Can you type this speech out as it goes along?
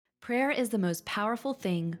Prayer is the most powerful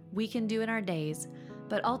thing we can do in our days,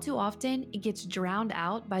 but all too often it gets drowned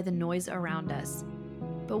out by the noise around us.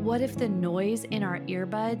 But what if the noise in our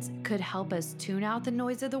earbuds could help us tune out the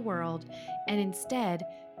noise of the world and instead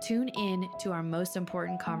tune in to our most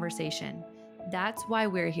important conversation? That's why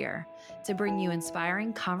we're here, to bring you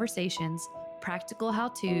inspiring conversations, practical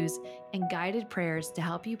how-tos, and guided prayers to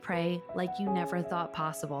help you pray like you never thought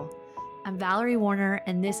possible. I'm Valerie Warner,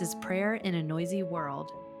 and this is Prayer in a Noisy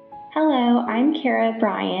World. Hello, I'm Kara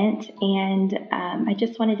Bryant, and I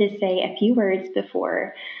just wanted to say a few words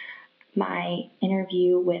before my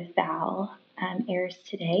interview with Val airs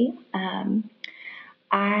today. In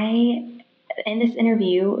this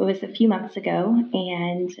interview, it was a few months ago,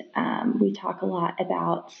 and we talk a lot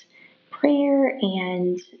about prayer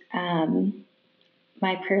and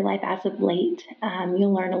my prayer life as of late.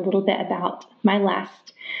 You'll learn a little bit about my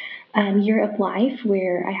last year of life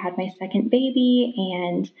where I had my second baby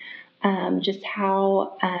and just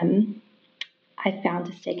how I found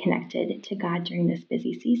to stay connected to God during this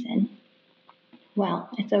busy season. Well,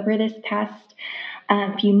 it's over this past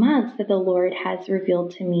few months that the Lord has revealed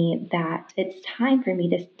to me that it's time for me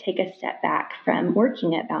to take a step back from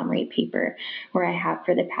working at Valmarie Paper, where I have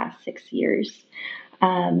for the past 6 years.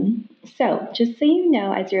 So just so you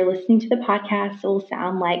know, as you're listening to the podcast, it will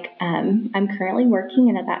sound like I'm currently working,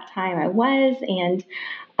 and at that time I was, and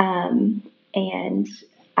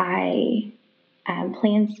I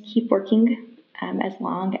plan to keep working as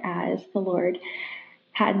long as the Lord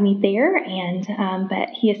had me there, but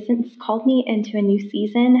He has since called me into a new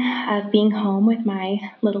season of being home with my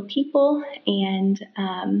little people, and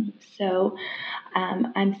so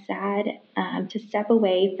I'm sad to step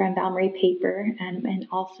away from Valmarie Paper, and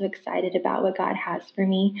also excited about what God has for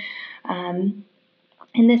me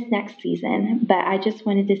in this next season. But I just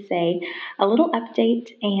wanted to say a little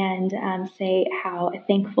update and say how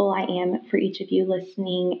thankful I am for each of you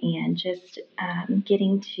listening and just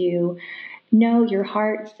getting to know your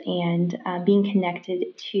hearts and being connected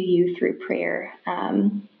to you through prayer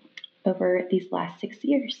over these last 6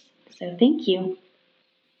 years. So thank you.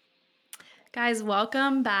 Guys,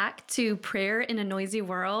 welcome back to Prayer in a Noisy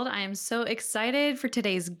World. I am so excited for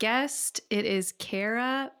today's guest. It is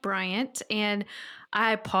Kara Bryant. And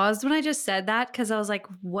I paused when I just said that because I was like,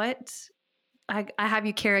 what? I have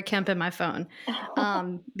you Kara Kemp in my phone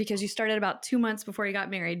because you started about 2 months before you got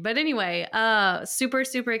married. But anyway, super,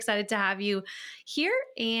 super excited to have you here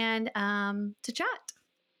and to chat.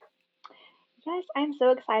 Yes, I'm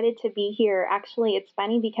so excited to be here. Actually, it's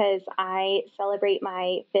funny because I celebrate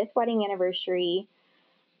my 5th wedding anniversary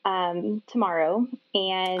tomorrow,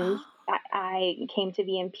 and I came to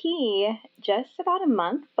VMP just about a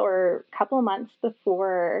month or a couple of months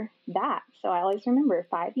before that. So I always remember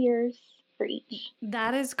 5 years for each.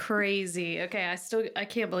 That is crazy. Okay, I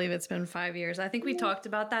can't believe it's been 5 years. I think we talked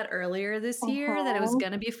about that earlier this year that it was Uh-huh.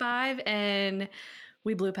 going to be 5 and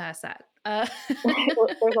we blew past that.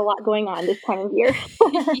 There's a lot going on this time of year.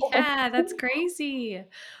 Yeah, that's crazy.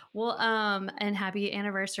 Well, and happy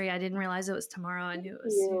anniversary. I didn't realize it was tomorrow. I knew it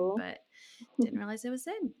was soon, You. but didn't realize it was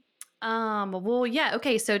then. Well, yeah,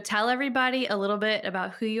 okay, so tell everybody a little bit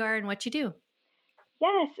about who you are and what you do.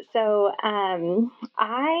 Yes. So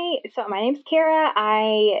my name's Kara.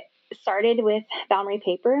 I started with Valmarie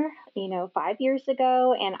Paper, 5 years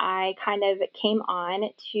ago, and I kind of came on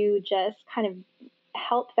to just kind of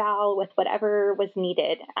help Val with whatever was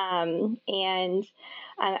needed. And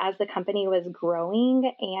as the company was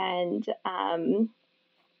growing, and I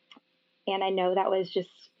know that was just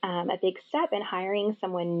a big step in hiring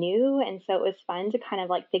someone new, and so it was fun to kind of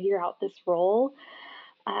like figure out this role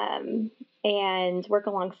and work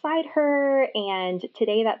alongside her. And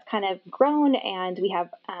today that's kind of grown, and we have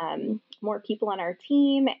more people on our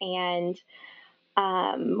team, and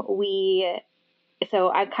so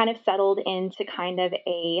I've kind of settled into kind of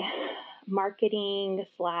a marketing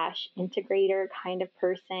slash integrator kind of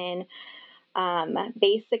person.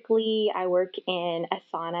 Basically, I work in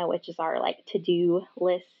Asana, which is our like to-do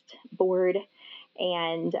list board,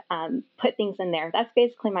 and put things in there. That's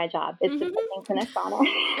basically my job, is to put things in Asana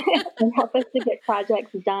and help us to get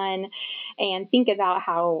projects done and think about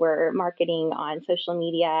how we're marketing on social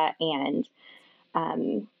media and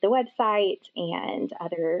the website and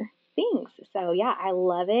other things. So yeah, I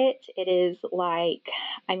love it. It is like,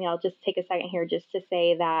 I'll just take a second here just to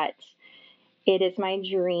say that it is my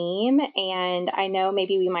dream, and I know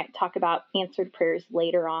maybe we might talk about answered prayers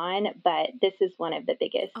later on, but this is one of the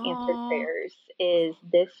biggest answered prayers, is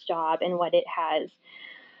this job and what it has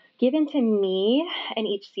given to me in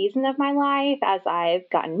each season of my life as I've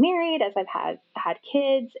gotten married, as I've had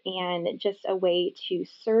kids, and just a way to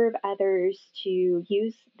serve others, to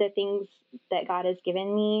use the things that God has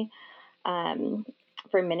given me um,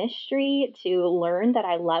 for ministry, to learn that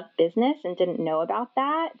I love business and didn't know about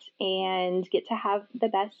that, and get to have the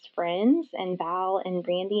best friends, and Val and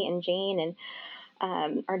Brandy and Jane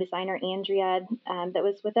and our designer Andrea that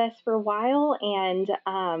was with us for a while. And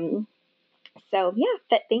so, yeah,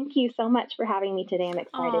 but thank you so much for having me today. I'm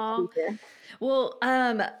excited to Aw. be here. Well,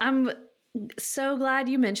 I'm so glad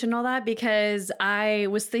you mentioned all that because I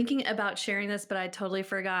was thinking about sharing this, but I totally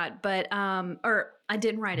forgot. But or I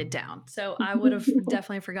didn't write it down, so I would have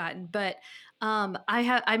definitely forgotten. But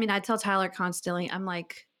I mean, I tell Tyler constantly, I'm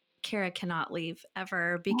like, Kara cannot leave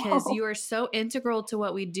ever because Oh. you are so integral to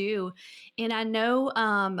what we do. And I know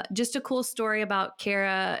just a cool story about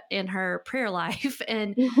Kara and her prayer life.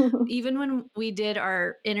 And even when we did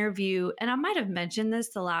our interview, and I might have mentioned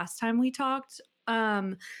this the last time we talked,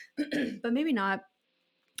 um, but maybe not.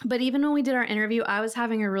 But even when we did our interview, I was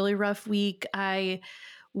having a really rough week. I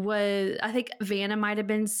think Vanna might have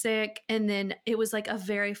been sick. And then it was like a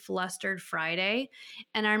very flustered Friday.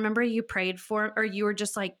 And I remember you prayed for, or you were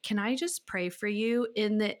just like, can I just pray for you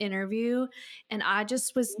in the interview? And I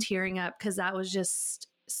just was tearing up because that was just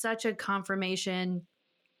such a confirmation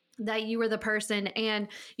that you were the person. And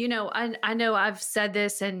I know I've said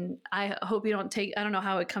this and I hope you don't take, I don't know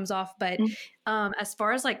how it comes off, but as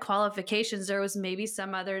far as like qualifications, there was maybe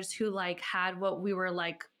some others who like had what we were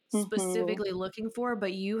like Mhm. specifically looking for,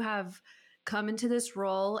 but you have come into this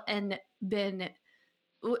role and been,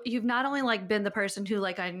 you've not only like been the person who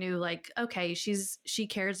like I knew like, okay, she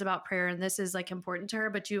cares about prayer and this is like important to her,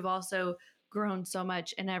 but you've also grown so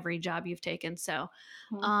much in every job you've taken. So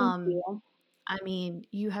Oh, thank um you. I mean,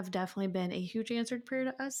 you have definitely been a huge answered prayer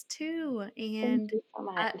to us too. Thank And you so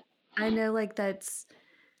much. I know like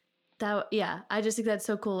yeah, I just think that's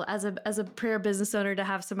so cool as a prayer business owner to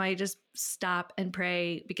have somebody just stop and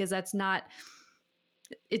pray because that's not,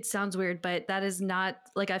 it sounds weird, but that is not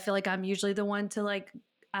like I feel like I'm usually the one to like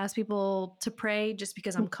ask people to pray just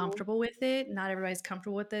because I'm Mhm. comfortable with it. Not everybody's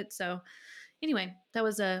comfortable with it. So anyway, that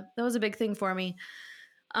was a big thing for me.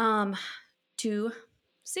 Um to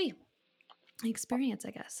see. Experience,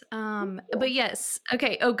 I guess. Thank But you. yes.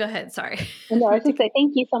 Okay. Oh, go ahead. Sorry. No, I was To just say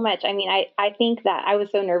thank you so much. I mean, I think that I was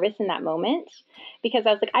so nervous in that moment because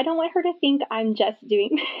I was like, I don't want her to think I'm just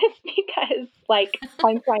doing this because like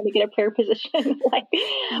I'm trying to get a prayer position. Like,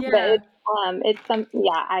 but Yeah. it's some,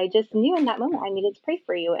 yeah, I just knew in that moment I needed to pray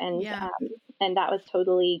for you. Yeah. And that was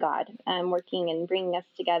totally God, working and bringing us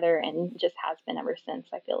together, and just has been ever since,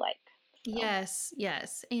 I feel like. So, Yes.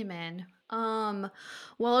 Yes. Amen.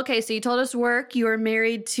 Well, okay. So you told us work. You are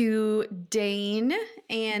married to Dane,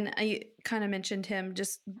 and I kind of mentioned him.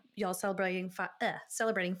 Just y'all celebrating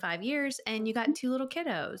 5 years, and you got two little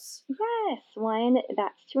kiddos. yes, one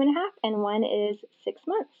that's 2.5 and one is 6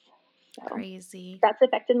 months. So Crazy. that's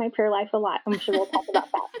affected my prayer life a lot. I'm sure we'll talk about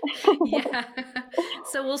that. Yeah.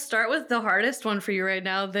 So we'll start with the hardest one for you right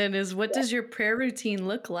now. Then is what does your prayer routine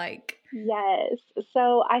look like? Yes.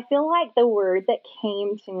 So I feel like the word that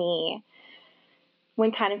came to me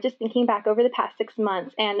when kind of just thinking back over the past 6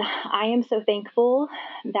 months, and I am so thankful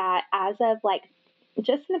that as of like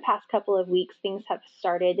just in the past couple of weeks, things have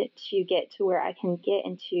started to get to where I can get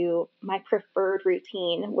into my preferred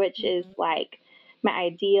routine, which is Mhm. like my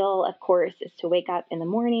ideal, of course, is to wake up in the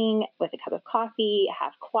morning with a cup of coffee,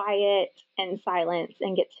 have quiet and silence,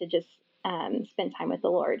 and get to just spend time with the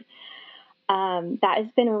Lord. That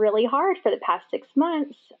has been really hard for the past 6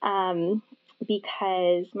 months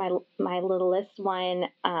because my littlest one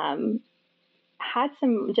had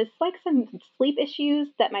some just like some sleep issues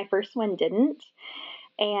that my first one didn't.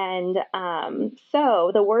 And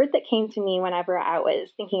so the word that came to me whenever I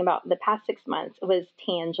was thinking about the past 6 months was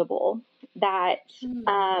tangible. That Mm.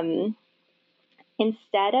 um,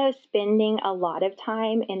 instead of spending a lot of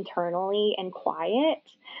time internally and quiet,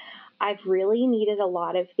 I've really needed a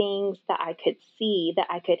lot of things that I could see, that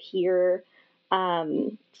I could hear,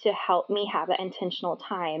 to help me have an intentional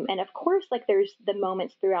time. And of course, like there's the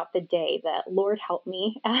moments throughout the day that Lord help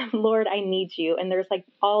me, Lord I need you, and there's like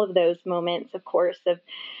all of those moments, of course, of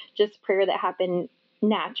just prayer that happen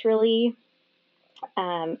naturally,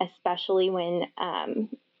 especially when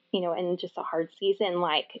in just a hard season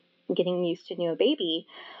like getting used to new baby,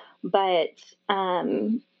 but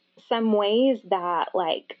some ways that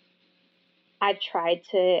like I've tried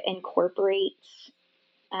to incorporate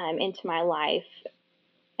into my life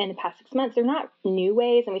in the past 6 months. They're not new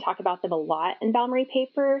ways, and we talk about them a lot in Balmery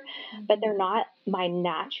Paper, but they're Mhm. not my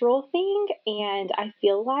natural thing. And I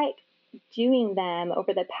feel like doing them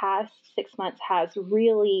over the past 6 months has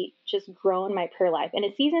really just grown my prayer life. In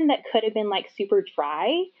a season that could have been like super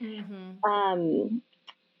dry, Mm-hmm. um,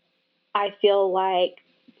 I feel like,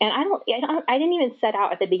 and I didn't even set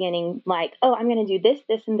out at the beginning like, oh, I'm going to do this,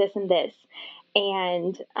 this, and this, and this,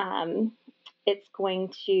 and it's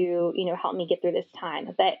going to, help me get through this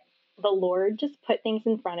time. But the Lord just put things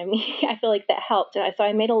in front of me. I feel like that helped. So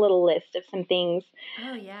I made a little list of some things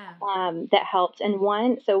Oh, yeah. that helped. And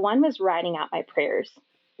one was writing out my prayers,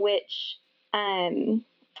 which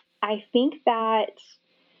I think that,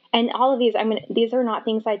 and all of these, these are not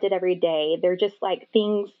things I did every day. They're just like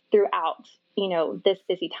things throughout, this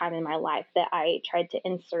busy time in my life that I tried to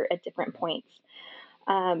insert at different points.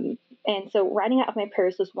 And so writing out my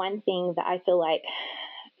prayers was one thing that I feel like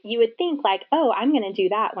you would think like, oh, I'm going to do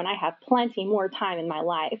that when I have plenty more time in my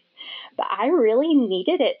life. But I really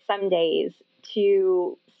needed it some days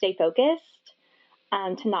to stay focused,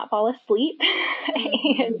 to not fall asleep,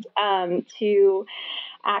 Mm-hmm. and to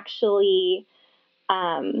actually,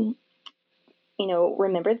 um,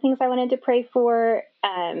 remember the things I wanted to pray for,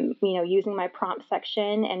 using my prompt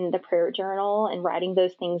section and the prayer journal and writing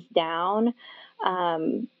those things down.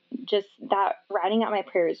 Just that writing out my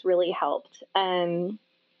prayers really helped.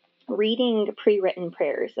 Reading pre-written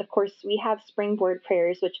prayers. Of course, we have Springboard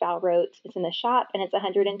prayers, which Val wrote. It's in the shop, and it's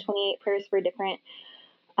 128 prayers for different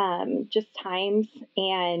just times,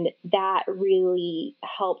 and that really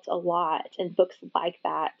helped a lot. And books like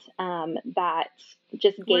that, that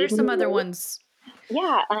just What are gave me some other words. ones?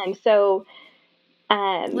 Yeah. So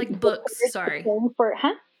Like the books, prayers for sorry. praying for,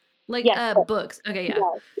 huh? Like Yes, books. Okay, yeah.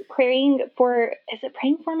 yes. Praying for, is it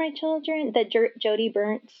praying for my children? The Jody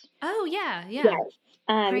Burns. Oh, yeah, yeah. Yes.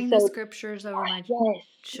 Praying the So scriptures over my yes,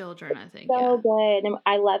 children, I think, so yeah. good. And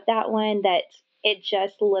I love that one that it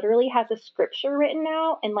just literally has a scripture written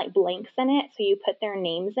out and like blanks in it. So you put their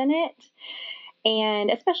names in it. And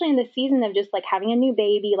especially in the season of just like having a new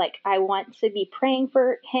baby, like I want to be praying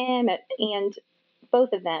for him and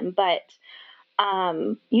both of them. But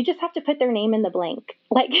you just have to put their name in the blank.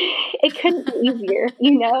 Like it couldn't be easier,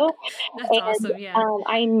 That's And awesome, yeah.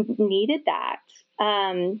 I needed that.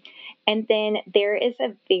 And then there is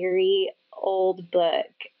a very old book.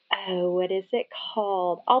 Oh, what is it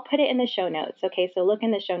called? I'll put it in the show notes. Okay, so look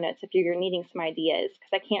in the show notes if you're needing some ideas because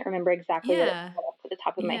I can't remember exactly what it's Yeah, called off the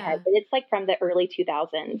top of my head, yeah. but it's like from the early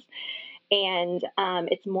 2000s, and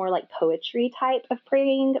it's more like poetry type of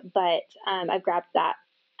praying. But I've grabbed that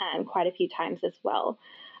quite a few times as well.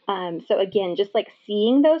 So again, just like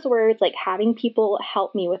seeing those words, like having people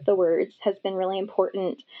help me with the words has been really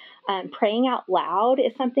important. Praying out loud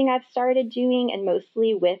is something I've started doing, and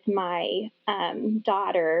mostly with my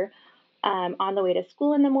daughter on the way to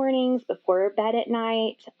school in the mornings, before bed at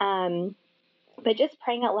night. But just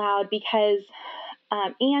praying out loud because,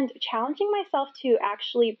 and challenging myself to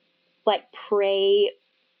actually like pray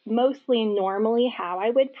mostly normally how I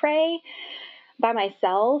would pray by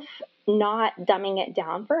myself, not dumbing it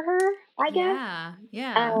down for her, I guess. Yeah,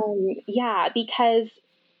 yeah. Yeah, because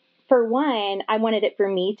for one, I wanted it for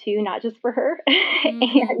me too, not just for her. Mhm.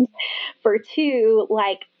 And for two,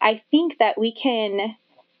 like, I think that we can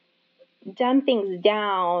dumb things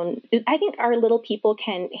down. I think our little people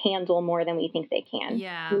can handle more than we think they can,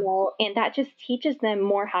 Yeah. and that just teaches them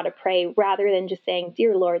more how to pray rather than just saying,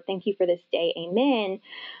 Dear Lord, thank you for this day. Amen.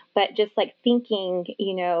 But just like thinking,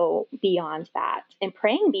 beyond that and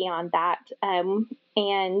praying beyond that.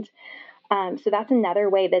 And so that's another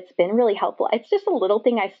way that's been really helpful. It's just a little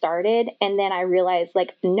thing I started, and then I realized,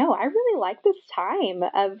 like, no, I really like this time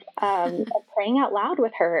of praying out loud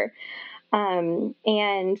with her.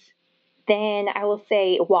 And then I will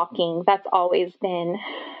say walking. That's always been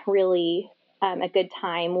really a good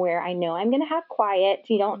time where I know I'm going to have quiet.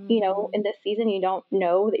 You don't, Mhm. in this season, you don't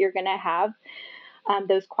know that you're going to have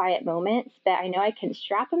those quiet moments, but I know I can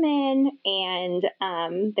strap them in,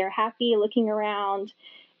 and they're happy looking around,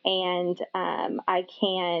 and I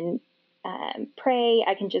can pray.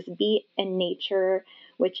 I can just be in nature,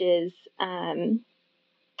 which is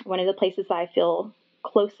one of the places that I feel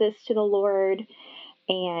closest to the Lord,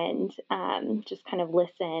 and just kind of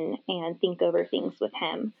listen and think over things with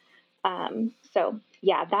Him. So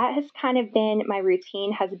yeah, that has kind of been my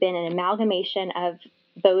routine, has been an amalgamation of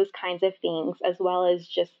those kinds of things, as well as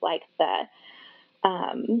just like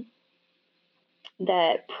um,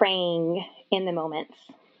 the praying in the moments.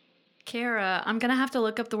 Kara, I'm gonna have to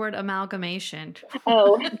look up the word amalgamation.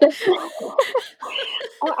 Oh,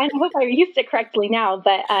 I hope I used it correctly now,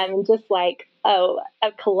 but just like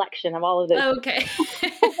a collection of all of those. Okay.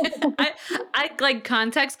 I like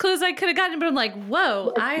context clues I could have gotten, but I'm like,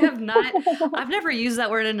 whoa, I've never used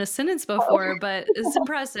that word in a sentence before, but it's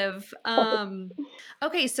impressive.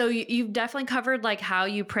 Okay, so you've definitely covered like how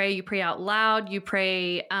you pray out loud, you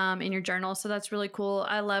pray in your journal. So that's really cool.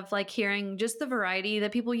 I love like hearing just the variety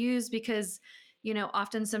that people use because,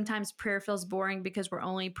 often sometimes prayer feels boring because we're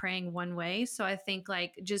only praying one way. So I think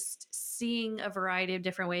like just seeing a variety of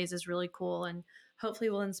different ways is really cool. And hopefully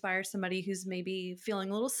will inspire somebody who's maybe feeling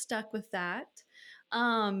a little stuck with that.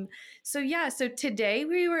 Um, so today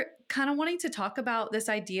we were kind of wanting to talk about this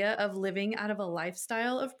idea of living out of a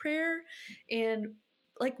lifestyle of prayer and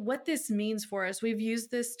like what this means for us. We've used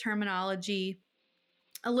this terminology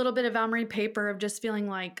a little bit of Almery paper of just feeling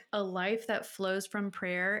like a life that flows from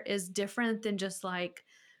prayer is different than just like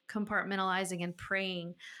compartmentalizing and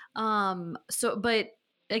praying. But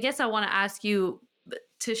I guess I want to ask you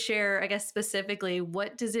to share, I guess specifically,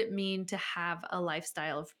 what does it mean to have a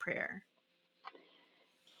lifestyle of prayer?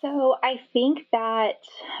 So I think that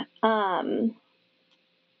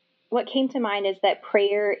what came to mind is that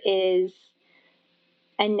prayer is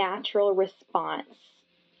a natural response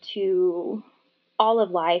to all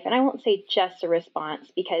of life. And I won't say just a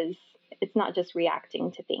response because it's not just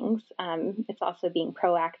reacting to things, it's also being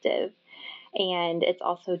proactive. And it's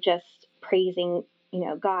also just praising,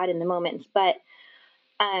 God in the moments. But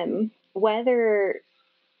whether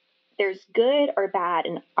there's good or bad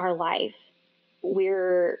in our life,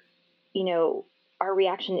 we're, our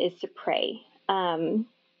reaction is to pray. And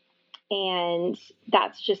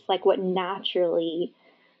that's just like what naturally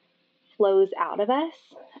flows out of us.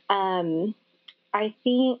 I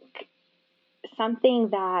think something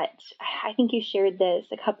that I think you shared this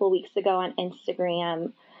a couple of weeks ago on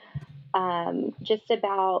Instagram, just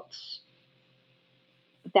about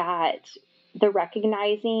that the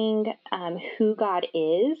recognizing who God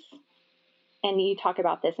is. And you talk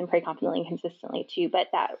about this and pray confidently and consistently too, but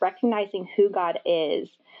that recognizing who God is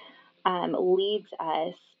leads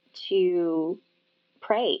us to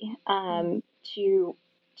pray,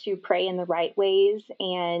 to pray in the right ways,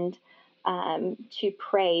 and to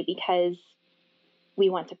pray because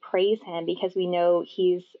we want to praise Him, because we know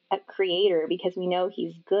He's a creator, because we know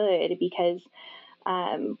He's good, because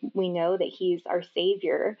we know that He's our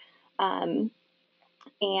Savior, and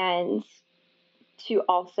to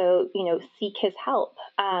also, seek His help.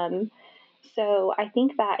 So I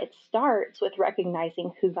think that it starts with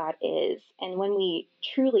recognizing who God is. And when we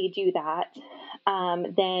truly do that,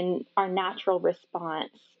 then our natural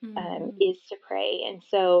response is to pray. And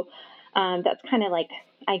so that's kind of like,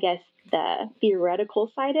 I guess, the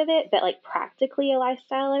theoretical side of it. But like practically a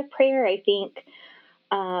lifestyle of prayer, I think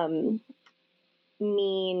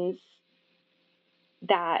means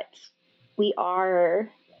that we are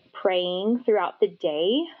praying throughout the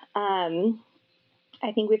day.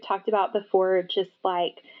 I think we've talked about before, just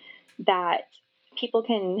like that people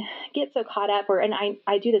can get so caught up, and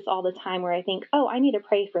I do this all the time where I think, oh, I need to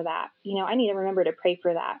pray for that. I need to remember to pray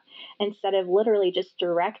for that, instead of literally just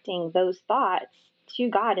directing those thoughts to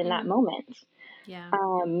God in that moment. Yeah.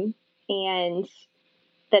 And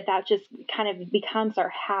that just kind of becomes our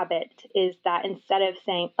habit, is that instead of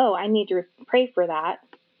saying, oh, I need to pray for that.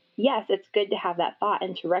 Yes, it's good to have that thought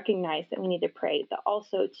and to recognize that we need to pray, but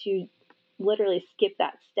also to literally skip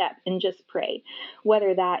that step and just pray,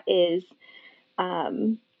 whether that is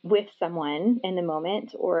with someone in the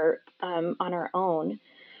moment or on our own.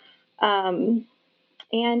 And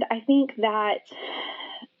I think that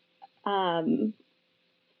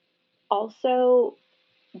also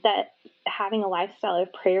that having a lifestyle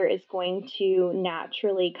of prayer is going to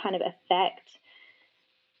naturally kind of affect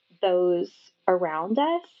those around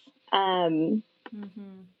us.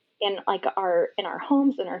 In like in our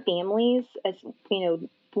homes and our families, as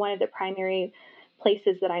one of the primary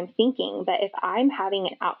places that I'm thinking. But if I'm having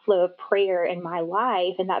an outflow of prayer in my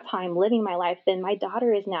life, and that's how I'm living my life, then my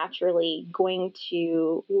daughter is naturally going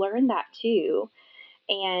to learn that too.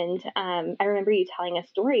 And I remember you telling a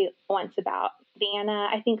story once about Vanna.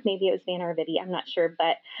 I think maybe it was Vanna or Vivi, I'm not sure,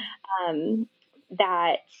 but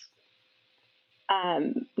that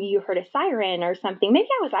you heard a siren or something. Maybe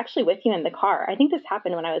I was actually with you in the car. I think this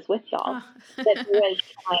happened when I was with y'all. That there was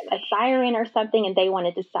a siren or something, and they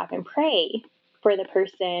wanted to stop and pray for the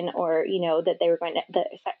person, or that the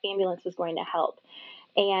ambulance was going to help.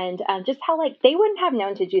 And just how like they wouldn't have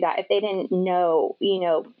known to do that if they didn't know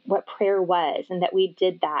what prayer was, and that we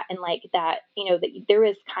did that, and like that that there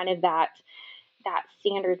is kind of that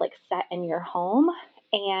standard like set in your home.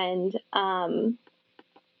 And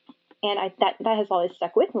that has always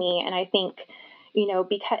stuck with me. And I think,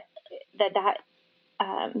 because that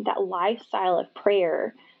that lifestyle of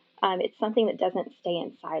prayer, it's something that doesn't stay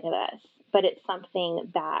inside of us, but it's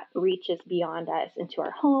something that reaches beyond us into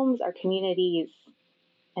our homes, our communities,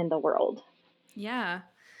 and the world. Yeah.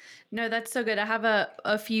 No, that's so good. I have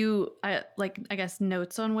a few like I guess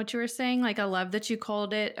notes on what you were saying. Like I love that you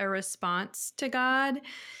called it a response to God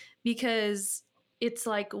because it's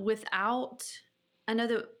like without I know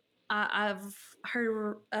that I've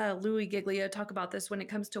heard Louis Giglio talk about this when it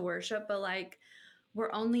comes to worship, but like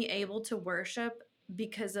we're only able to worship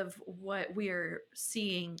because of what we are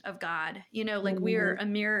seeing of God. You know, like we are Mhm. a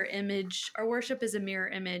mirror image. Our worship is a mirror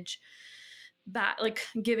image back, like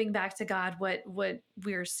giving back to God what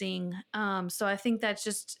we're seeing. So I think that's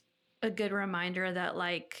just a good reminder that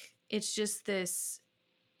like it's just this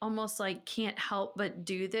almost like can't help but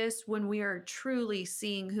do this when we are truly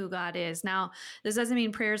seeing who God is. Now, this doesn't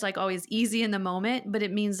mean prayer is like always easy in the moment, but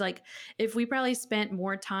it means like if we probably spent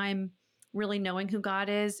more time really knowing who God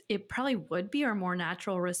is, it probably would be our more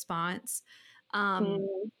natural response. Um,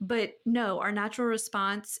 Mm, but no, our natural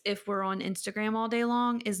response if we're on Instagram all day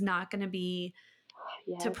long is not going to be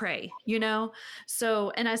to yes. pray, you know?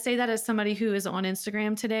 So, and I say that as somebody who is on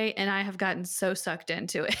Instagram today and I have gotten so sucked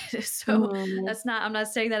into it. So, Mm, I'm not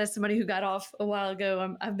saying that as somebody who got off a while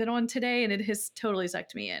ago. I've been on today and it has totally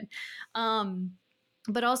sucked me in. Um,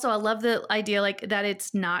 but also, I love the idea like that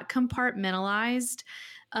it's not compartmentalized.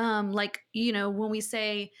 Like, you know, when we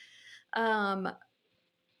say, um,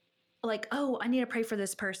 like, oh, I need to pray for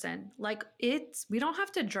this person. Like, we don't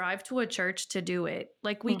have to drive to a church to do it.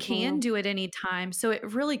 Like, we can mhm, do it anytime. So,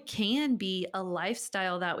 it really can be a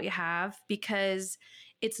lifestyle that we have because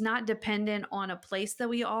it's not dependent on a place that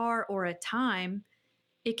we are or a time.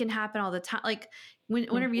 It can happen all the time. Like,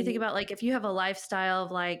 whenever you think mhm. about, like, if you have a lifestyle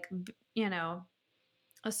of, like, you know,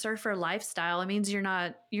 a surfer lifestyle, it means you're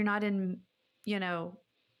not in, you know,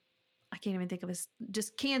 I can't even think of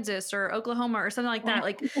just Kansas or Oklahoma or something like that.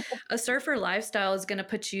 Like a surfer lifestyle is going to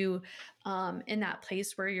put you in that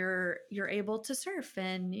place where you're able to surf.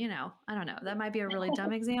 And you know, I don't know. That might be a really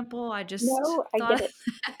dumb example. I just No, I thought get of it.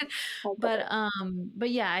 that. I get it.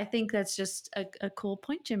 But yeah, I think that's just a cool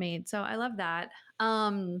point you made. So I love that.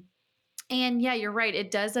 And yeah, you're right.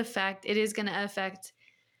 It does affect. It is going to affect,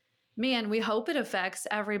 man, we hope it affects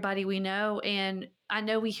everybody we know. And I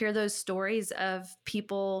know we hear those stories of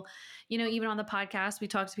people, you know, even on the podcast, we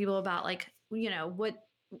talk to people about like, you know,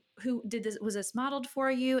 who did this, was this modeled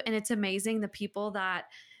for you? And it's amazing the people that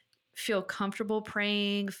feel comfortable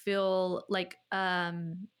praying, feel like,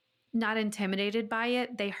 not intimidated by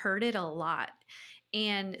it. They heard it a lot.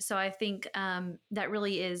 And so I think that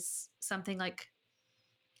really is something like,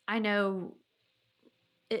 I know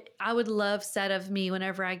I would love said of me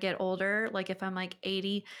whenever I get older, like if I'm like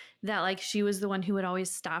 80, that like she was the one who would always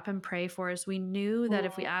stop and pray for us. We knew that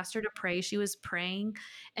if we Mm, asked her to pray, she was praying.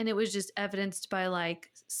 And it was just evidenced by like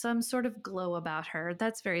some sort of glow about her.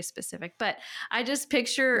 That's very specific. But I just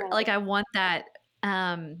picture right. like I want that.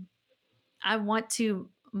 I want to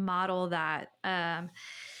model that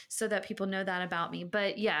so that people know that about me.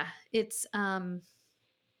 But yeah, it's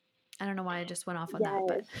I don't know why I just went off on that,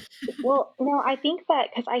 but Yes. Well, no, I think that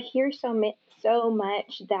because I hear so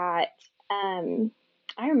much that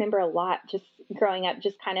I remember a lot just growing up,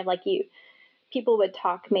 just kind of like you, people would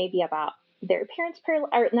talk maybe about their parents' prayer,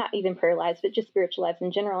 or not even prayer lives, but just spiritual lives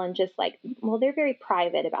in general, and just like, well, they're very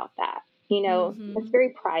private about that. You know, it's hmm very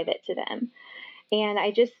private to them. And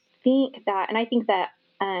I just think that, and I think that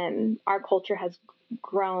our culture has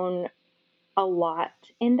grown a lot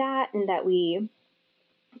in that, and that we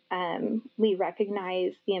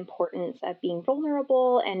recognize the importance of being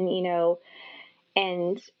vulnerable and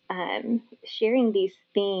and sharing these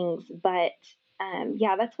things. But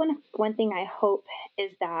yeah, that's one thing I hope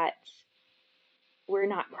is that we're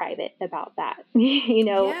not private about that.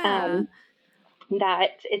 yeah.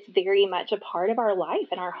 That it's very much a part of our life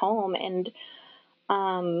and our home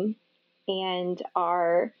um, and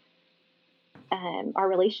our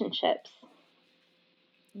relationships.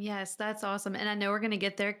 Yes, that's awesome. And I know we're going to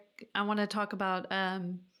get there. I want to talk about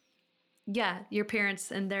yeah, your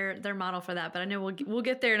parents and their model for that, but I know we'll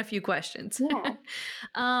get there in a few questions. Yeah.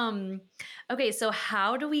 um okay, so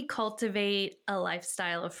how do we cultivate a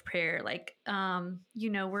lifestyle of prayer? Like you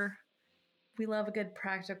know, we love a good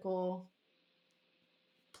practical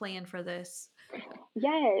plan for this.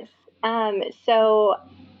 Yes. So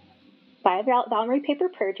buy a Valerie paper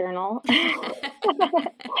prayer journal.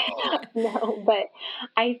 No, but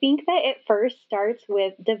I think that it first starts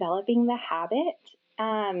with developing the habit.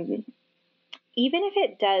 Um, Even if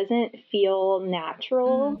it doesn't feel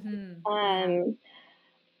natural, Yeah. um,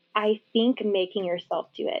 I think making yourself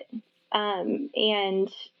do it.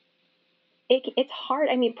 And it's hard.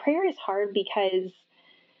 I mean, prayer is hard because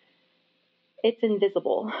it's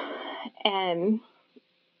invisible. And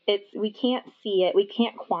we can't see it, we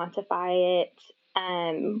can't quantify it,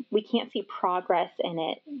 we can't see progress in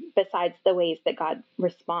it besides the ways that God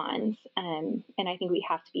responds. And I think we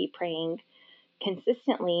have to be praying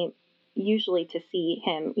consistently, usually to see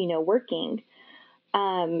Him, working.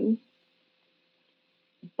 Um,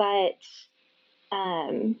 but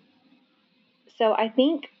um, so I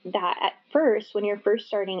think that at first, when you're first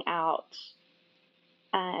starting out,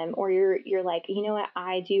 or you're like, you know what,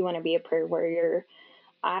 I do want to be a prayer warrior.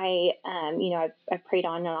 I've prayed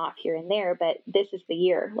on and off here and there, but this is the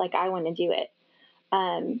year. Like, I want to do it.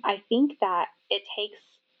 I think that it takes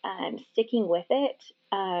sticking with it,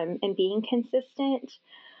 and being consistent,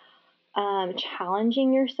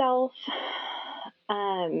 challenging yourself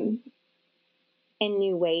um, in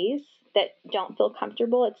new ways that don't feel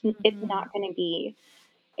comfortable. It's Mm-hmm. not going to be.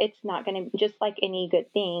 It's not going to, just like any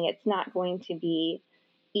good thing. It's not going to be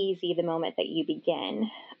easy the moment that you begin.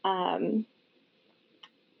 Um,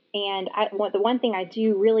 And the one thing I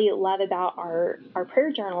do really love about our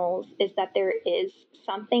prayer journals is that there is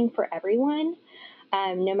something for everyone,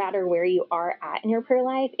 no matter where you are at in your prayer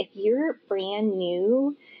life. If you're brand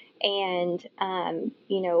new and,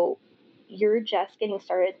 you're just getting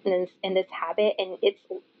started in this habit, and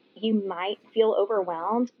you might feel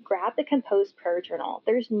overwhelmed, grab the Composed Prayer Journal.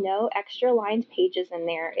 There's no extra lined pages in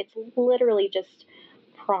there. It's literally just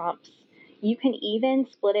prompts. You can even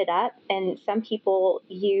split it up, and some people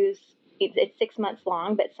use it's 6 months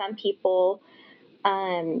long, but some people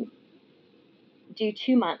do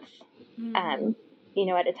 2 months, Mm-hmm. um,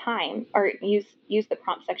 at a time, or use the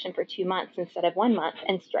prompt section for 2 months instead of 1 month,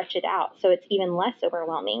 and stretch it out so it's even less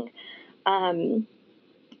overwhelming.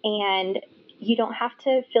 And you don't have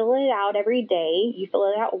to fill it out every day. You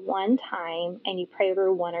fill it out one time and you pray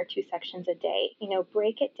over 1 or 2 sections a day.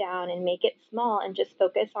 Break it down and make it small, and just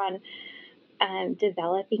focus on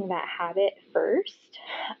developing that habit first.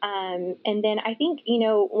 And then I think,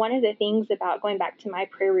 one of the things about going back to my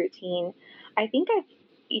prayer routine, I think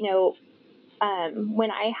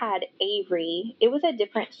when I had Avery, it was a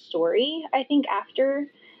different story, I think,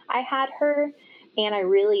 after I had her. And I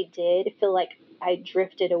really did feel like I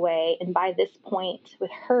drifted away. And by this point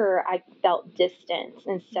with her, I felt distance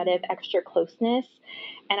instead of extra closeness.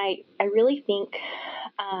 And I really think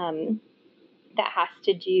that has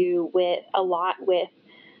to do with a lot with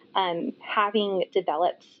having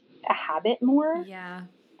developed a habit more. Yeah.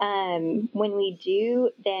 When we do,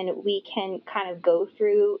 then we can kind of go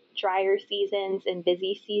through drier seasons and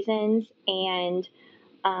busy seasons, and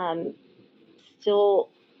um, still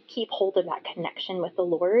keep hold of that connection with the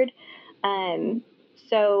Lord. Um,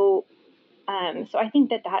 so, so I think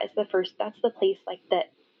that is that's the place, like,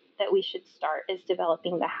 that we should start, is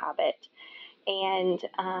developing the habit. And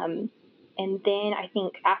then I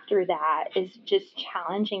think after that is just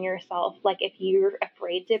challenging yourself. Like, if you're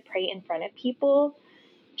afraid to pray in front of people,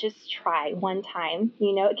 just try one time.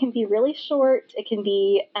 It can be really short. It can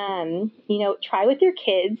be, try with your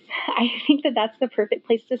kids. I think that that's the perfect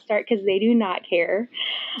place to start, because they do not care,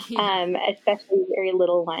 Yeah. especially very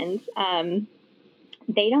little ones.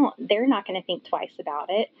 They're not going to think twice about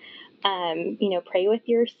it. Pray with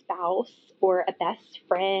your spouse or a best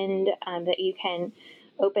friend that you can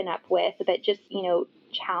open up with, but just,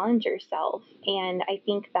 challenge yourself. And I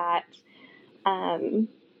think that um,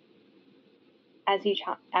 as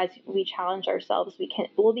we challenge ourselves,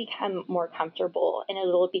 we'll become more comfortable, and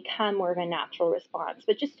it'll become more of a natural response.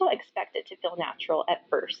 But just don't expect it to feel natural at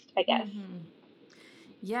first, I guess. Mm-hmm.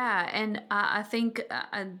 Yeah, and I think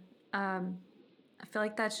um, I feel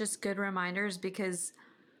like that's just good reminders, because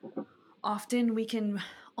often we can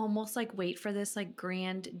almost like wait for this like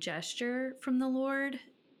grand gesture from the Lord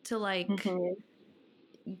to like Hmm.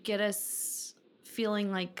 get us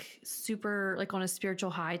feeling like super like on a spiritual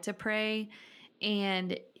high to pray.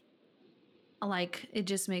 And like it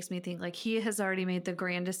just makes me think like he has already made the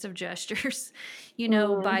grandest of gestures,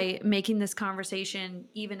 Hmm. by making this conversation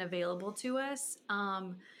even available to us.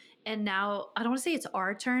 And now I don't want to say it's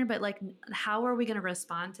our turn, but like how are we going to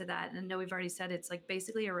respond to that? And I know we've already said it's like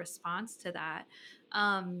basically a response to that.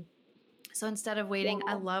 um so instead of waiting,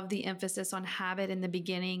 I Yeah. love the emphasis on habit in the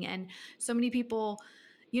beginning. And so many people,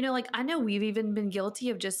 like I know we've even been guilty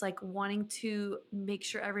of just like wanting to make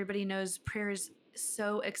sure everybody knows prayer is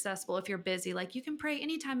so accessible. If you're busy, like you can pray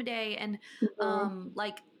any time of day. And Hmm.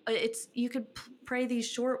 like it's, you could pray these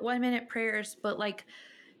short 1 minute prayers, but like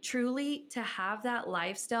truly to have that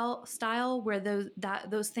lifestyle where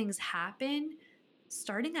those things happen,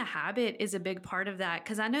 starting a habit is a big part of that.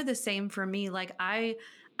 Cause I know the same for me. Like I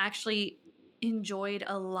actually enjoyed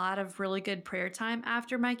a lot of really good prayer time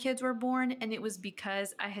after my kids were born. And it was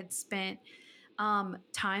because I had spent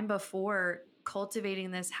time before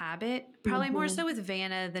cultivating this habit, probably more Mm-hmm. so with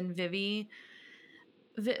Vanna than Vivi.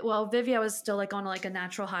 Well, Vivi, I was still like on like a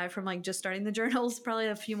natural high from like just starting the journals probably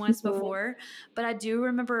a few months Mm-hmm. before. But I do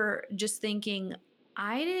remember just thinking,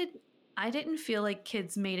 I did I didn't feel like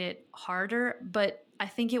kids made it harder, but I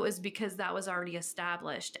think it was because that was already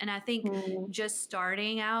established. And I think just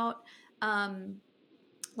starting out, um,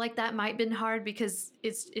 like that might have been hard because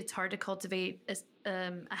it's hard to cultivate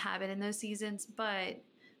a habit in those seasons, but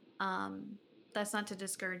um, that's not to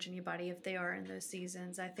discourage anybody if they are in those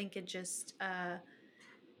seasons. I think it just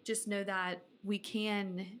know that we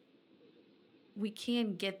can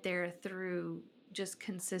get there through just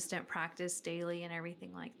consistent practice daily and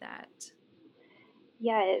everything like that.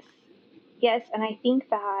 Yes, yes, and I think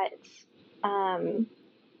that um,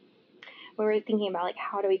 when we're thinking about like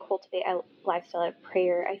how do we cultivate a lifestyle of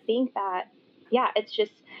prayer, I think that yeah, it's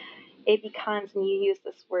just it becomes, and you use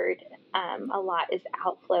this word a lot, is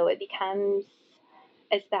outflow. It becomes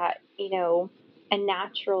is that a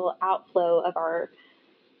natural outflow of our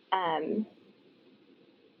um,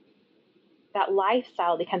 that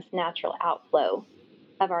lifestyle becomes natural outflow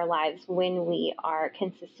of our lives when we are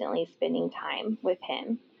consistently spending time with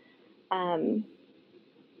Him. Um,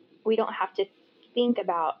 we don't have to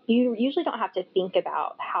you usually don't have to think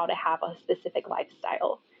about how to have a specific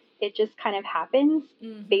lifestyle. It just kind of happens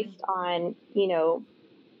Mm-hmm. based on,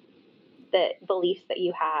 the beliefs that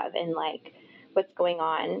you have and like what's going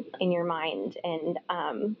on in your mind and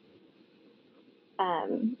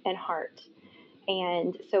heart.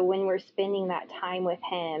 And so when we're spending that time with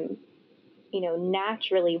Him,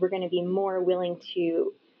 naturally we're going to be more willing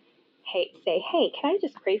to say, hey, can I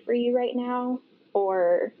just pray for you right now?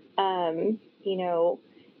 Or,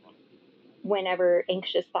 whenever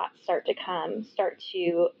anxious thoughts start to come, start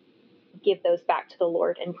to give those back to the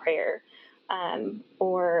Lord in prayer.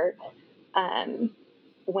 Or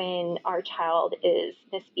when our child is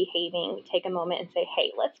misbehaving, take a moment and say,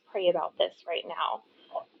 hey, let's pray about this right now.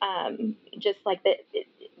 Just like that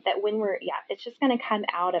when it's just going to come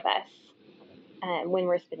out of us when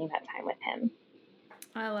we're spending that time with Him.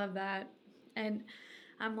 I love that. And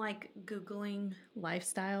I'm like Googling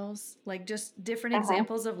lifestyles, like just different Uh-huh.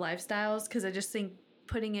 examples of lifestyles, because I just think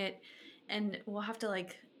putting it, and we'll have to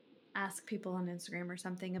like ask people on Instagram or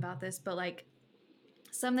something about this, but like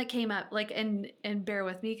some that came up, like, and bear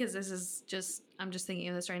with me because this is just, I'm just thinking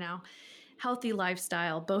of this right now. Healthy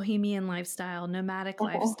lifestyle, bohemian lifestyle, nomadic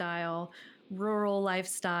Uh-huh. lifestyle, rural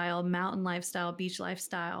lifestyle, mountain lifestyle, beach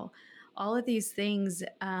lifestyle, all of these things.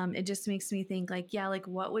 It just makes me think like, yeah, like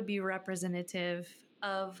what would be representative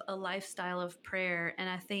of a lifestyle of prayer? And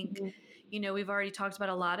I think, Mhm. we've already talked about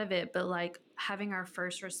a lot of it, but like having our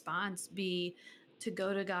first response be to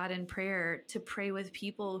go to God in prayer, to pray with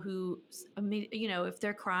people who, if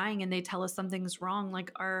they're crying and they tell us something's wrong,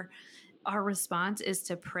 like our response is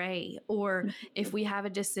to pray. Or if we have a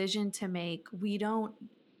decision to make, we don't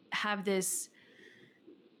have this,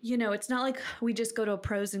 it's not like we just go to a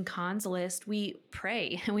pros and cons list. We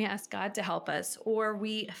pray and we ask God to help us, or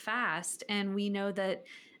we fast and we know that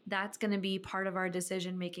that's going to be part of our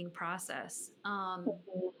decision making process.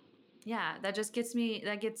 Yeah, that gets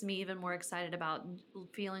me even more excited about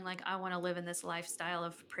feeling like I want to live in this lifestyle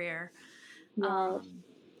of prayer. Yes.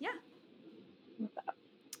 Yeah.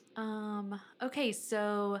 Okay,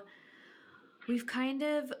 so we've kind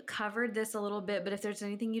of covered this a little bit, but if there's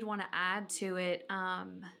anything you'd want to add to it,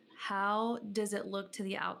 how does it look to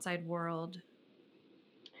the outside world?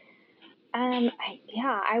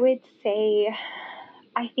 I would say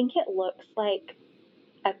I think it looks like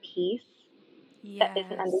a peace that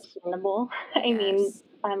isn't Yes. understandable. I mean, Yes.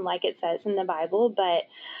 like it says in the Bible, but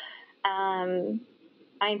um,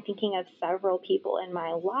 I'm thinking of several people in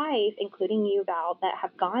my life, including you, Val, that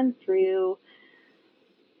have gone through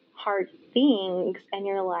hard things, and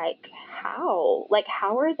you're like, how? Like,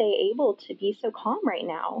 how are they able to be so calm right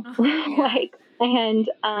now? Yeah. And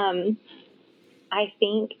I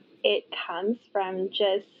think it comes from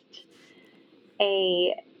just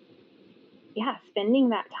a spending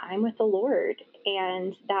that time with the Lord,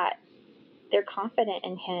 and that they're confident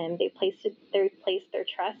in Him. They place their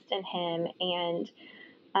trust in Him, and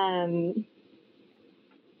um,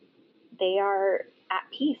 they are at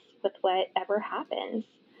peace with whatever happens.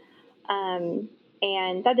 Um,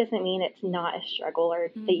 and that doesn't mean it's not a struggle or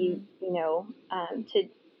that Mm-hmm.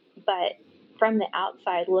 but from the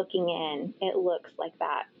outside looking in, it looks like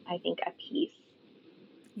that. I think a peace.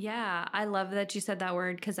 Yeah, I love that you said that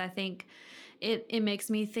word because I think it makes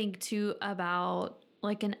me think too about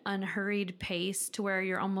like an unhurried pace to where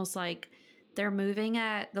you're almost like they're moving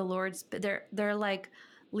at the Lord's, they're like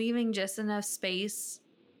leaving just enough space.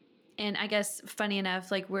 And I guess funny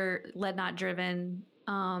enough, like we're Led Not Driven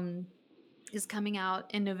is coming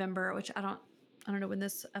out in November, which I don't know when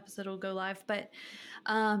this episode will go live, but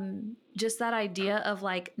just that idea of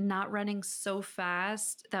like not running so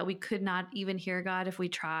fast that we could not even hear God if we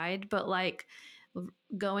tried, but like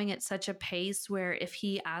going at such a pace where if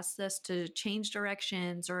he asks us to change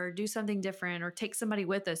directions or do something different or take somebody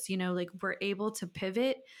with us, like we're able to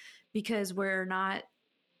pivot because we're not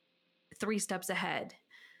 3 steps ahead.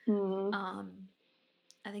 Mm, um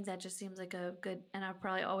I think that just seems like a good, and I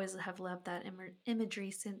probably always have loved that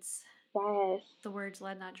imagery since yes. the words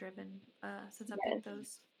 "led not driven," since I Yes. picked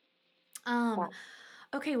those. Um, Yeah.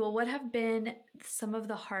 okay, well, what have been some of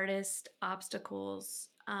the hardest obstacles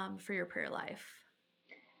for your prayer life?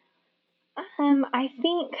 I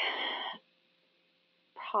think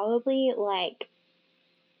probably like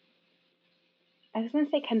I was gonna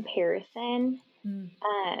say comparison Mm.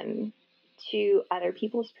 um to other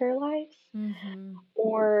people's prayer lives. Mm-hmm.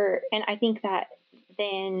 Or and I think that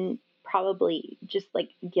then probably just like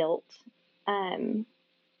guilt um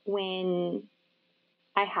when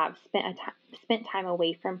I have spent time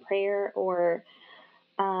away from prayer or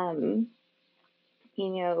um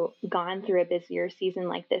gone through a busier season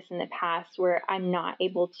like this in the past where I'm not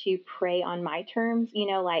able to pray on my terms,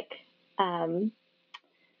 like um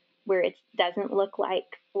where it doesn't look like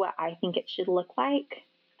what I think it should look like.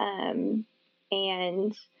 And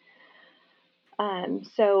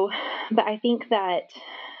so, but I think that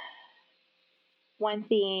one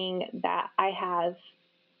thing that I have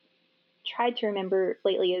tried to remember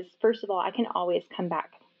lately is first of all, I can always come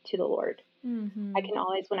back to the Lord. I Mm-hmm. can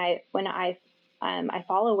always when I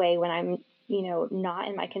fall away when I'm not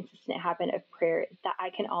in my consistent habit of prayer that I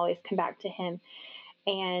can always come back to Him.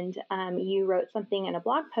 And you wrote something in a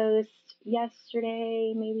blog post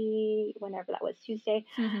yesterday, maybe whenever that was Tuesday,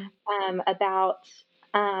 Mm-hmm. about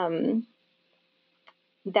um,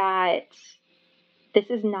 that this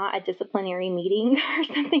is not a disciplinary meeting or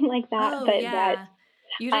something like that, Oh but that yeah,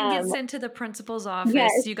 you didn't get um, sent to the principal's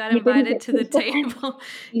yes, office. You got you didn't invited get to the principal. table.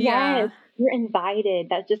 Yes, Yeah. you're invited.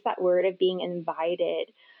 That's just that word of being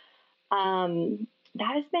invited.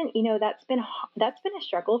 That has been, that's been a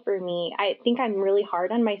struggle for me. I think I'm really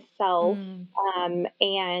hard on myself, Mm.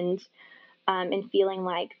 and feeling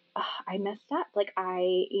like "Ugh, I messed up. Like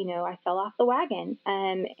I fell off the wagon.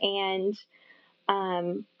 And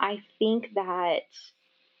I think that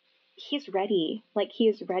he's ready. Like he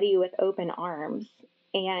is ready with open arms.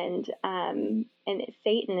 And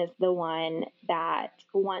Satan is the one that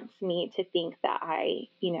wants me to think that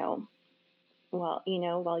well,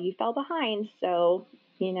 you fell behind, so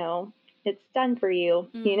you know it's done for you,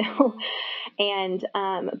 Mm-hmm. and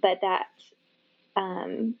but that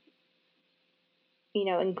um,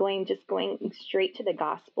 and going straight to the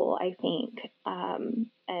gospel, I think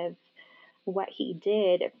of what he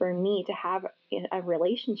did for me to have a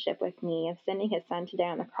relationship with me, of sending his son to die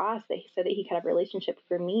on the cross so that he could have a relationship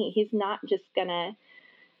for me.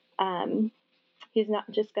 Um, he's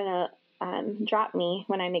not just gonna drop me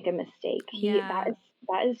when I make a mistake. He Yeah.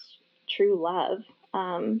 that is true love.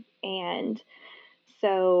 And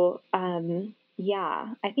so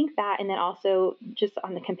yeah, I think that, and then also just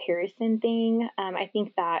on the comparison thing, I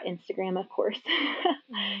think that Instagram, of course,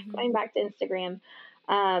 Mm-hmm. going back to Instagram,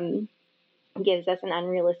 um, gives us an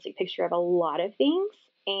unrealistic picture of a lot of things.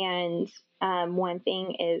 And one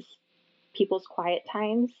thing is people's quiet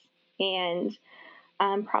times. And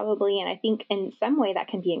probably, and I think in some way that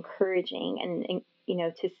can be encouraging and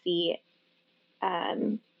to see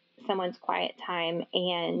um, someone's quiet time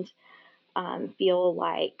and feel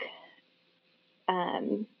like,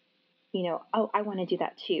 um, oh, I want to do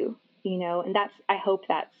that too. And I hope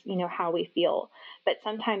that's, how we feel. But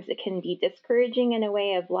sometimes it can be discouraging in a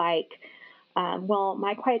way of like, well,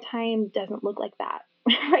 my quiet time doesn't look like that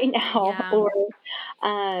right now.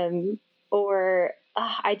 Yeah. Or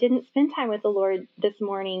I didn't spend time with the Lord this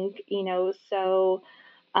morning, so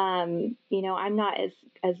I'm not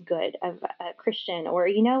as good of a Christian, or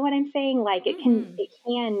you know what I'm saying? Like Mm-hmm. it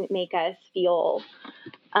can make us feel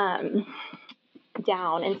um,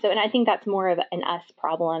 down, and I think that's more of an us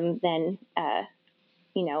problem than a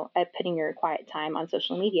putting your quiet time on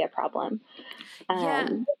social media problem. Yeah,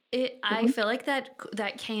 Um, I mhm, feel like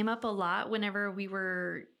that came up a lot whenever we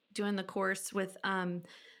were doing the course with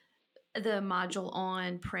the module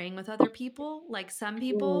on praying with other people. Like some mm,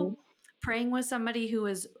 people praying with somebody who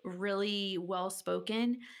is really well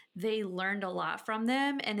spoken, they learned a lot from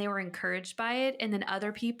them and they were encouraged by it. And then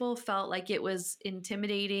other people felt like it was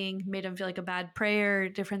intimidating, made them feel like a bad prayer,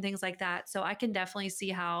 different things like that. So I can definitely see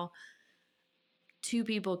how two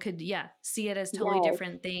people could, yeah, see it as totally Yes.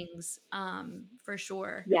 different things, for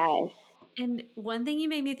sure. Yes. And one thing you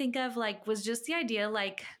made me think of, like, was just the idea,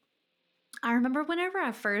 like, I remember whenever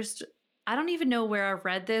I first, I don't even know where I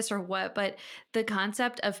read this or what, but the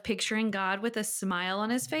concept of picturing God with a smile on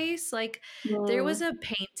his face. Like, there was Mm, a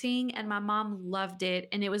painting and my mom loved it.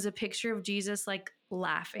 And it was a picture of Jesus, like,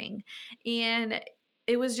 laughing. And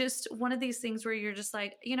it was just one of these things where you're just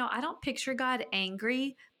like, I don't picture God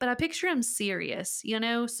angry, but I picture him serious,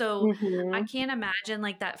 So I mhm. can't imagine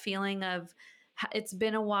like that feeling of, it's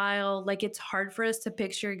been a while. Like, it's hard for us to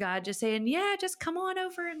picture God just saying, yeah, just come on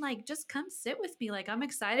over and like just come sit with me. Like, I'm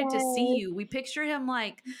excited to see Yes. you. We picture him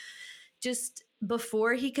like, just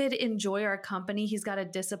before he could enjoy our company, he's got to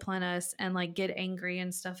discipline us and like get angry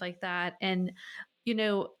and stuff like that. And you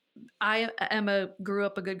know I am a grew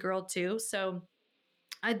up a good girl too, so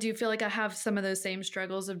I do feel like I have some of those same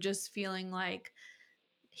struggles of just feeling like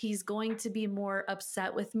he's going to be more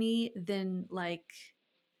upset with me than like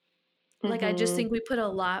I just Mhm. think we put a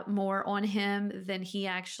lot more on him than he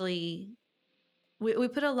actually, we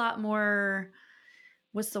put a lot more,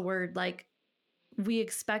 what's the word, like, we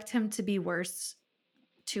expect him to be worse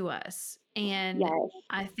to us. And Yes.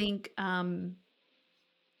 I think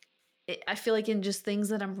I feel like in just things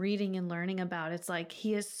that I'm reading and learning about, it's like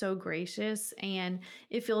he is so gracious and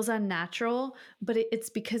it feels unnatural, but it's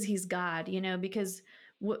because he's God, because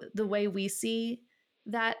the way we see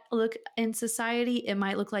that look in society, it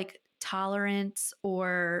might look like tolerance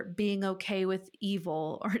or being okay with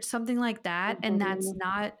evil or something like that. And Mhm.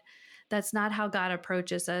 that's not how God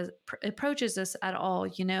approaches us at all,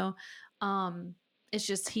 Um, it's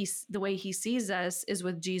just the way he sees us is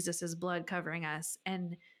with Jesus's blood covering us.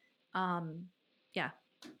 And um, yeah,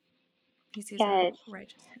 he sees our Yes.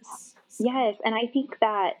 righteousness. So, Yes. And I think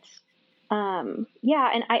that, yeah,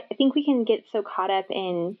 and I think we can get so caught up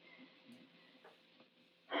in,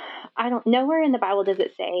 I don't, nowhere in the Bible does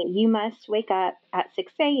it say you must wake up at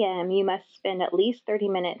 6 a.m. You must spend at least 30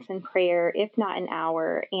 minutes in prayer, if not an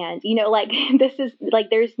hour. And, like this is like,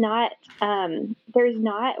 there's not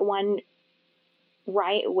one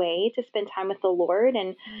right way to spend time with the Lord.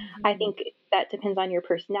 And I mhm. think that depends on your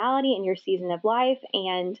personality and your season of life.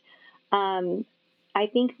 And um, I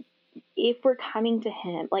think if we're coming to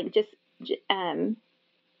Him, like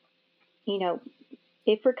you know,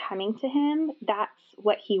 if we're coming to Him, that's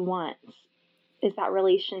what He wants, is that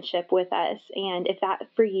relationship with us. And if that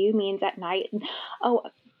for you means at night, oh,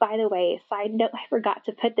 by the way, side note, I forgot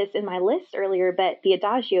to put this in my list earlier, but the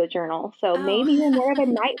Adagio journal. So Oh, maybe you're more of a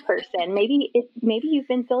night person. Maybe you've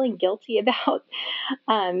been feeling guilty about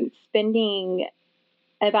spending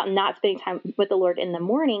about not spending time with the Lord in the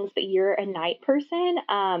mornings, but you're a night person.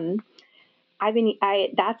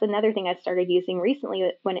 That's another thing I started using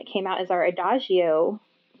recently when it came out, is our Adagio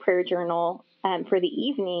prayer journal for the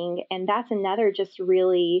evening. And that's another just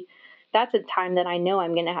really, that's a time that I know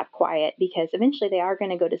I'm going to have quiet, because eventually they are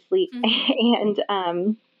going to go to sleep. mhm.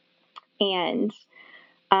 And,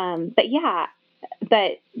 but yeah,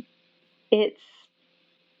 but it's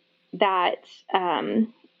that,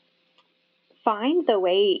 find the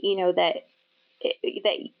way, that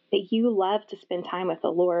that you love to spend time with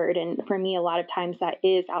the Lord. And for me, a lot of times that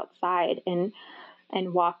is outside and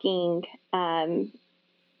walking, and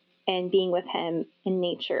being with Him in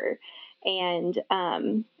nature. And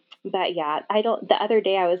but yeah, I don't. The other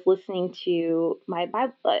day I was listening to my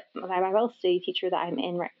Bible study teacher that I'm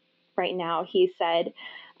in right now. He said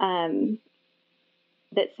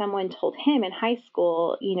that someone told him in high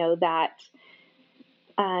school, that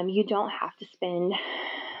you don't have to spend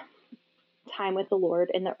time with the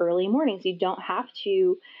Lord in the early mornings. You don't have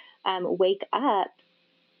to wake up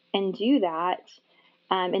and do that.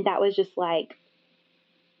 And that was just like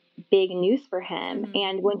big news for him. Mhm.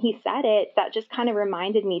 And when he said it, that just kind of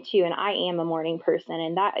reminded me too. And I am a morning person,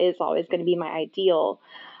 and that is always going to be my ideal.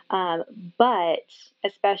 Um, but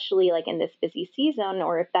especially like in this busy season,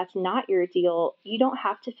 or if that's not your deal, you don't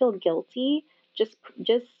have to feel guilty. Just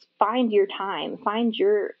find your time. Find,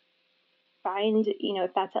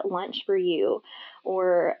 if that's at lunch for you,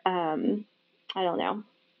 or I don't know.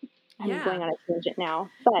 I'm Yeah. going on a tangent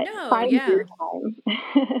now, but No, find your yeah.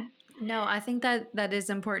 time. No, I think that is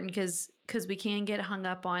important because we can get hung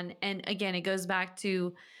up on, and again, it goes back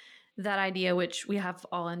to that idea which we have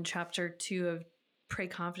all in chapter 2 of Pray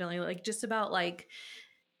Confidently, like just about like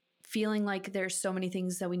feeling like there's so many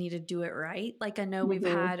things that we need to do it right. Like, I know we've Hmm.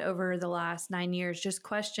 had over the last 9 years just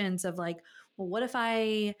questions of like, well, what if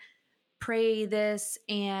I pray this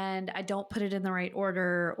and I don't put it in the right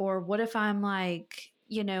order? Or what if I'm like,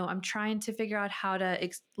 I'm trying to figure out how to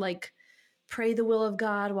like pray the will of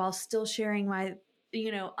God while still sharing my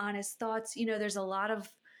honest thoughts. There's a lot of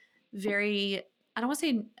very, I don't want to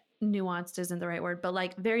say nuanced isn't the right word, but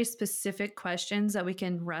like very specific questions that we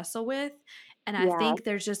can wrestle with. And I Yeah. think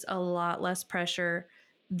there's just a lot less pressure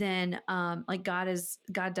than like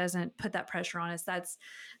God doesn't put that pressure on us. That's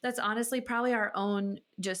honestly probably our own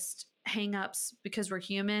just hangups because we're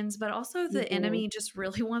humans, but also the Hmm. enemy just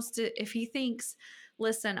really wants to, if he thinks,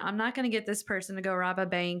 listen, I'm not going to get this person to go rob a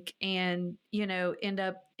bank and, end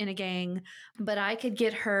up in a gang, but I could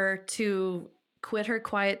get her to quit her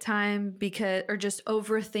quiet time because, or just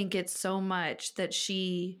overthink it so much that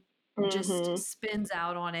she just Hmm. spins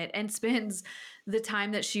out on it and spends the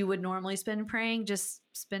time that she would normally spend praying, just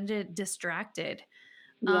spend it distracted.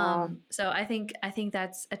 Yeah. So I think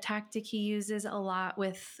that's a tactic he uses a lot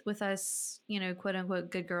with us, quote unquote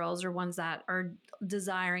good girls, or ones that are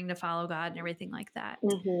desiring to follow God and everything like that.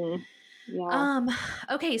 Hmm. Yeah. Um,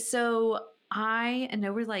 okay, so I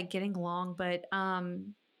know we're like getting long, but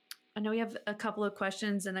I know we have a couple of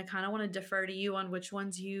questions, and I kind of want to defer to you on which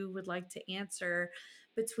ones you would like to answer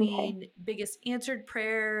Okay. between biggest answered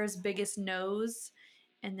prayers, biggest no's,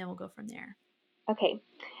 and then we'll go from there. Okay.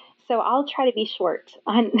 So I'll try to be short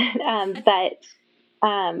on, but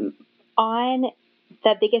on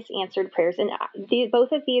the biggest answered prayers, and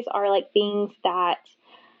both of these are like things that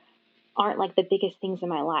aren't like the biggest things in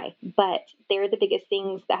my life, but they're the biggest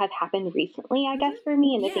things that have happened recently, I guess, Hmm. for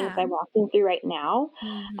me, and the things Yeah. I'm walking through right now.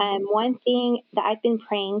 Hmm. One thing that I've been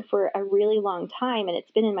praying for a really long time, and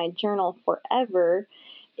it's been in my journal forever,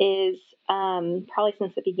 is probably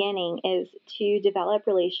since the beginning, is to develop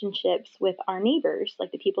relationships with our neighbors,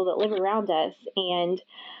 like the people that live around us. And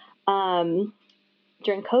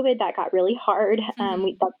during COVID, that got really hard. That's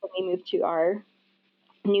when we moved to our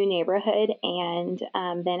new neighborhood, and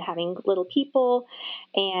then having little people.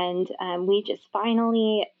 And we just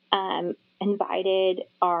finally invited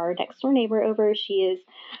our next door neighbor over. She is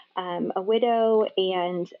a widow,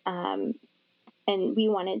 and we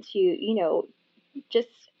wanted to, just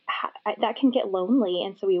that can get lonely.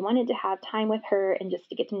 And so we wanted to have time with her and just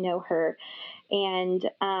to get to know her. And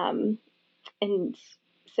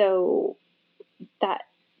so that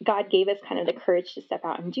God gave us kind of the courage to step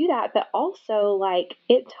out and do that, but also like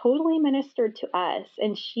it totally ministered to us.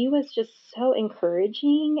 And she was just so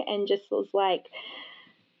encouraging and just was like,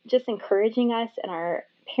 just encouraging us in our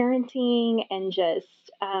parenting and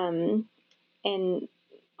just, in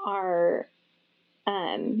our,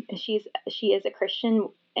 she is a Christian,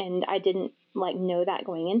 and I didn't like know that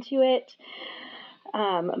going into it.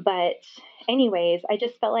 But anyways, I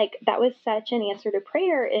just felt like that was such an answer to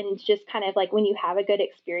prayer, and just kind of like when you have a good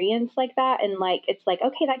experience like that, and like it's like,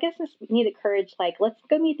 okay, that gives me the courage, like let's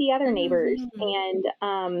go meet the other neighbors. Hmm. And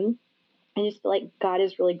I just feel like God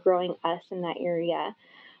is really growing us in that area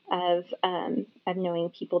of knowing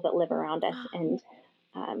people that live around us. And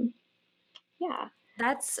um, yeah.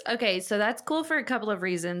 That's okay. So that's cool for a couple of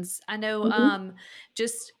reasons. I know Hmm.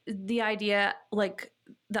 just the idea, like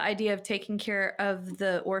the idea of taking care of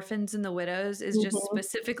the orphans and the widows is just Hmm.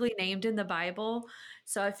 specifically named in the Bible.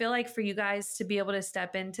 So I feel like for you guys to be able to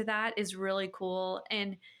step into that is really cool.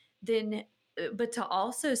 And then but to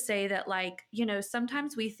also say that, like,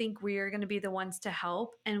 sometimes we think we are going to be the ones to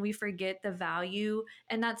help and we forget the value.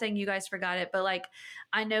 And not saying you guys forgot it, but like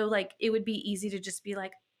I know like it would be easy to just be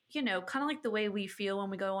like, kind of like the way we feel when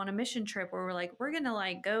we go on a mission trip where we're like, we're going to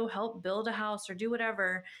like go help build a house or do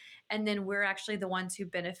whatever. And then we're actually the ones who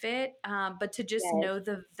benefit. But to just Yes. know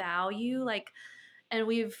the value, like, and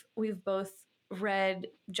we've both read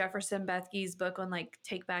Jefferson Bethke's book on like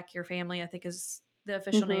Take Back Your Family, I think is the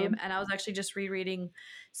official name. Hmm. And I was actually just rereading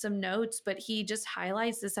some notes, but he just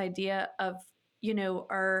highlights this idea of,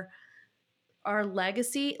 our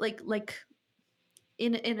legacy, like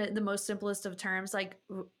in the most simplest of terms, like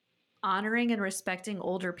honoring and respecting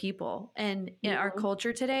older people. And in our Hmm.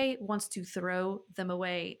 culture today wants to throw them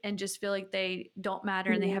away and just feel like they don't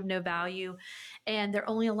matter and they Hmm. have no value and they're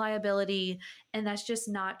only a liability. And that's just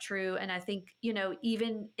not true. And I think,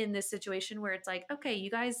 even in this situation where it's like, okay, you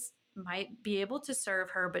guys might be able to serve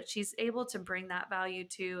her, but she's able to bring that value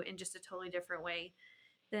to in just a totally different way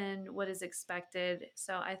than what is expected.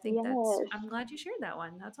 So I think Yes. I'm glad you shared that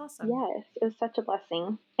one. That's awesome. Yes, it was such a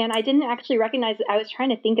blessing. And I didn't actually recognize it. I was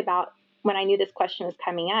trying to think about when I knew this question was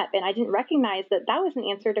coming up, and I didn't recognize that that was an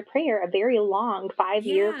answer to prayer, a very long 5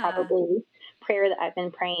 year Yeah. probably prayer that I've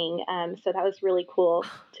been praying. So that was really cool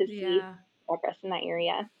to see Yeah. progress in that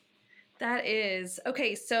area. That is.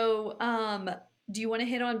 Okay, so do you want to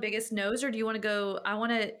hit on biggest no's, or do you want to go, I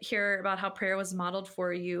want to hear about how prayer was modeled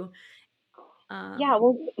for you. Yeah, Um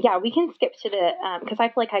well, yeah, we can skip to the because I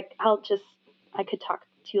feel like I could talk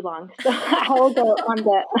too long, so I will go on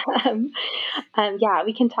the Yeah,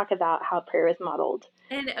 we can talk about how prayer is modeled.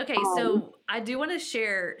 And okay, Um, so I do want to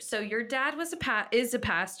share. So your dad was is a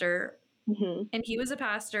pastor, mhm, and he was a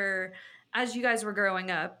pastor as you guys were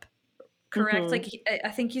growing up, correct? mhm. Like I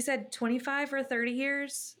think you said 25 or 30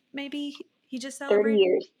 years, maybe he just 30 celebrated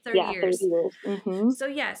years. 30 Yeah, 30 years. years. Mhm. So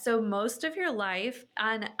yeah, so most of your life,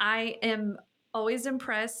 and I am always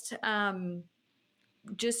impressed.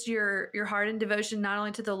 Just your heart and devotion not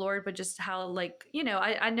only to the Lord but just how, like,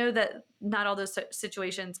 I know that not all those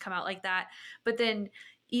situations come out like that, but then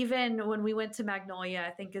even when we went to Magnolia, I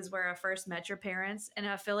think is where I first met your parents, and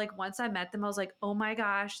I feel like once I met them I was like, oh my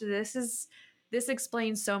gosh, this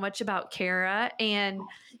explains so much about Kara. And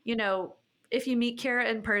you know if you meet Kara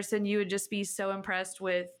in person, you would just be so impressed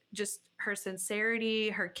with just her sincerity,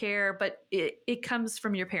 her care, but it comes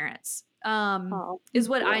from your parents, Oh, is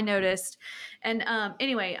thank what I you. noticed. And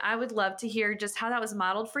anyway, I would love to hear just how that was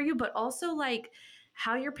modeled for you, but also like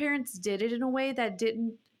how your parents did it in a way that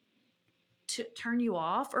didn't turn you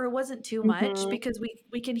off, or it wasn't too much, Mhm. because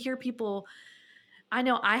we can hear people. I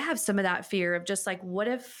know I have some of that fear of just like, what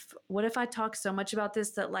if I talk so much about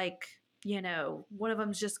this that, like, one of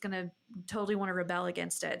them's just gonna totally want to rebel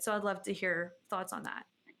against it. So I'd love to hear thoughts on that.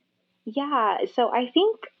 Yeah, so I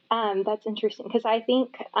think that's interesting because I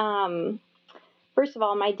think, first of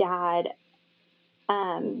all, my dad,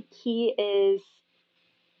 he is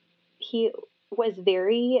he was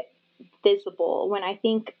very visible. When I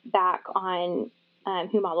think back on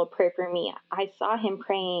who modeled prayer for me, I saw him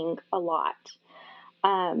praying a lot.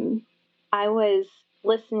 Um, I was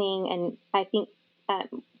listening, and I think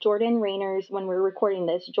Jordan Rayner's, when we're recording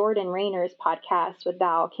this, Jordan Rayner's podcast with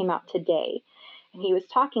Val came out today. And he was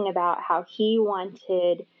talking about how he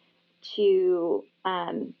wanted to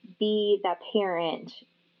be that parent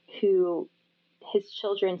who his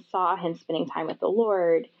children saw him spending time with the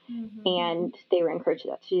Lord, Mm-hmm. and they were encouraged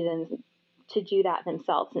to do that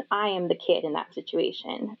themselves. And I am the kid in that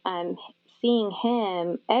situation. Seeing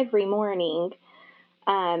him every morning,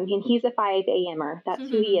 and he's a 5 a.m.er. That's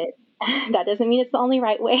who he is. That doesn't mean it's the only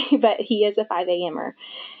right way, but he is a 5 a.m.er.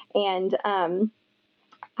 And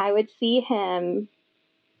I would see him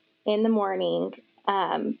in the morning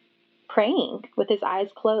praying with his eyes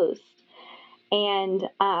closed, and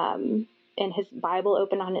his Bible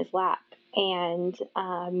open on his lap. And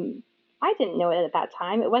I didn't know it at that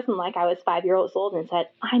time. It wasn't like I was 5 years old and said,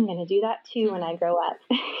 I'm going to do that too when I grow up,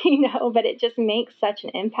 but it just makes such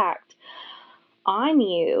an impact on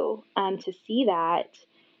you to see that.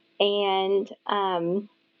 And,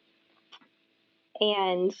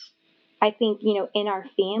 and I think, in our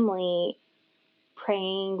family,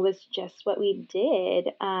 praying was just what we did.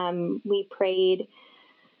 We prayed,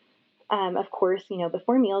 of course,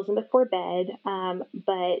 before meals and before bed.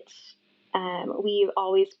 But we've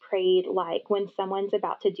always prayed, like when someone's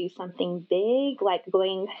about to do something big, like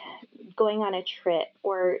going on a trip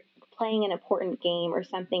or playing an important game or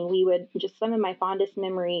something. We would just, some of my fondest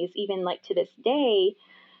memories, even like to this day,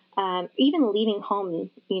 even leaving home,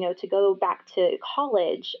 to go back to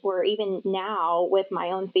college, or even now with my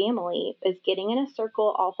own family, is getting in a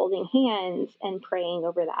circle, all holding hands and praying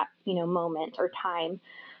over that, moment or time.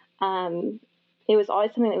 um, it was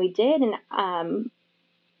always something that we did. And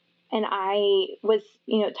I was,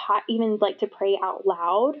 taught even like to pray out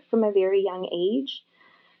loud from a very young age.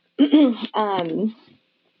 um,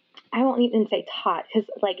 I won't even say taught, because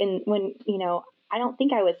like I don't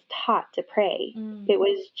think I was taught to pray. Mm. It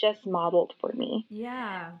was just modeled for me.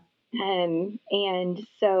 Yeah. And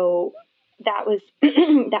so that was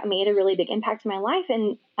that made a really big impact in my life.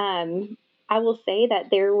 And I will say that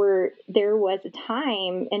there was a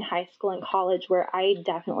time in high school and college where I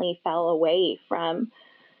definitely fell away from.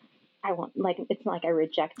 I won't, like, it's not like I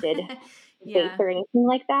rejected faith Yeah. or anything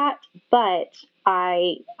like that, but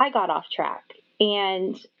I got off track.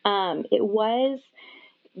 And it was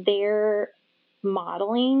their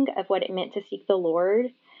modeling of what it meant to seek the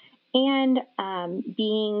Lord, and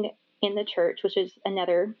being in the church, which is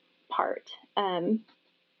another part,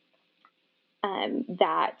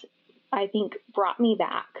 that I think brought me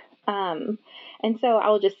back. And so I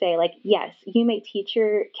will just say, like, yes, you may teach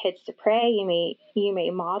your kids to pray. You may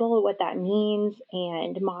model what that means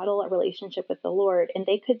and model a relationship with the Lord, and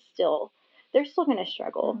they're still going to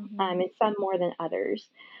struggle, Mm-hmm. and some more than others.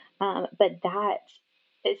 But that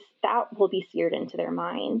will be seared into their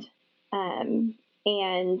mind, and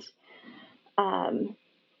um,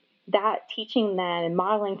 that teaching them and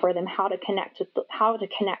modeling for them how to connect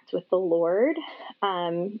with the Lord,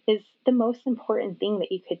 is the most important thing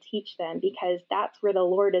that you could teach them, because that's where the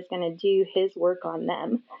Lord is going to do His work on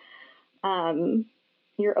them.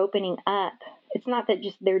 You're opening up it's not that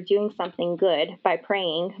just they're doing something good by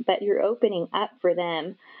praying, but you're opening up for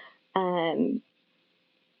them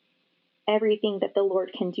everything that the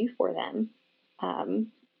Lord can do for them.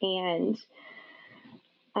 And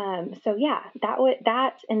so yeah,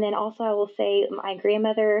 that, and then also I will say my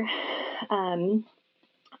grandmother,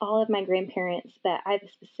 all of my grandparents, but I've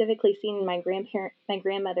specifically seen my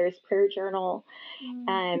grandmother's prayer journal,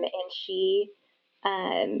 and she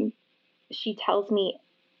tells me,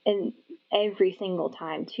 and every single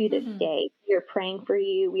time to this day, we are praying for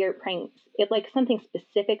you. We are praying it like something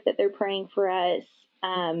specific that they're praying for us.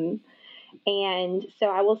 And so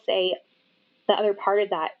I will say the other part of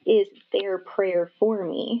that is their prayer for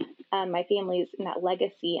me. My family's in that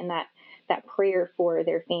legacy and that prayer for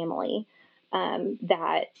their family,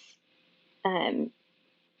 that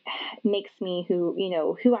makes me who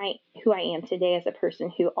I am today as a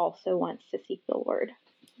person who also wants to seek the Lord.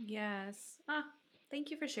 Yes. Thank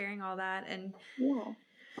you for sharing all that. And Yeah.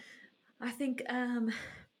 I think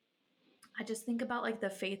I just think about like the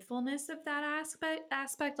faithfulness of that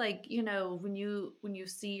aspect, like, when you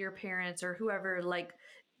see your parents or whoever like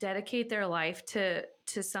dedicate their life to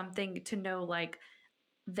something, to know like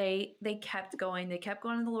they kept going, they kept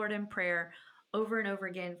going to the Lord in prayer over and over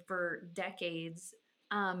again for decades.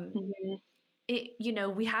 Mm-hmm.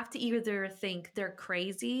 We have to either think they're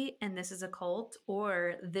crazy and this is a cult,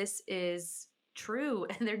 or this is true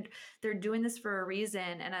and they're doing this for a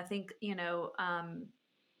reason. And I think,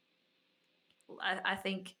 I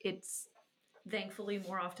think it's, thankfully,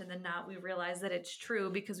 more often than not, we realize that it's true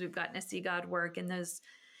because we've gotten to see God work in those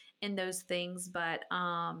things. But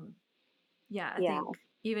yeah, I Yeah. think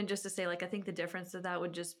even just to say, like, I think the difference of that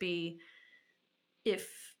would just be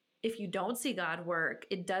if you don't see God work,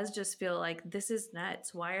 it does just feel like this is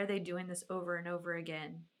nuts. Why are they doing this over and over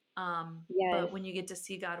again? Yes. But when you get to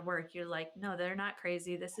see God work, you're like, no, they're not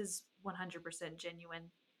crazy. This is 100%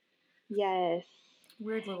 genuine. Yes.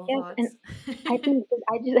 Weird little Yes. And thoughts. I think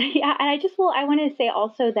yeah, and I want to say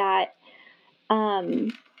also that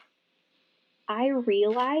I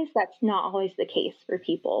realize that's not always the case for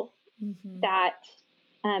people, that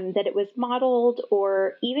that it was modeled,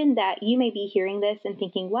 or even that you may be hearing this and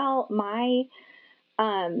thinking, well, my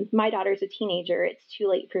daughter's a teenager, it's too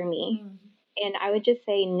late for me. And I would just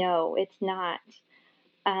say, no, it's not.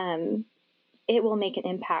 It will make an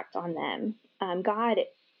impact on them. God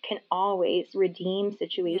can always redeem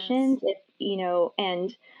situations, Yes.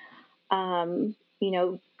 and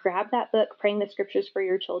grab that book, Praying the Scriptures for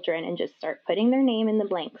Your Children, and just start putting their name in the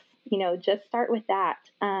blanks. Just start with that,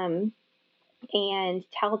 and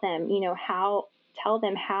tell them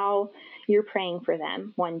how you're praying for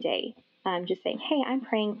them one day. Just saying, hey, I'm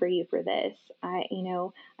praying for you for this. I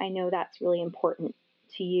know that's really important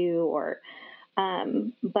to you, or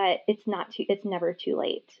but it's never too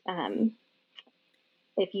late.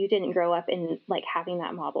 If you didn't grow up in like having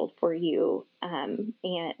that modeled for you,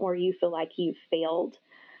 or you feel like you've failed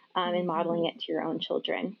in modeling it to your own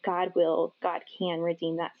children, God can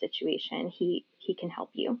redeem that situation. He can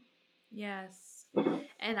help you. Yes.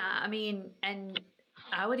 And I mean, and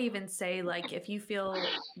I would even say, like, if you feel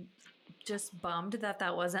just bummed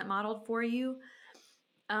that wasn't modeled for you,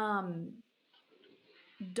 um,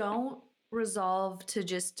 don't resolve to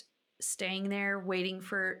just staying there waiting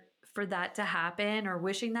for that to happen or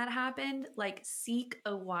wishing that happened. Like, seek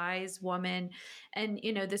a wise woman. And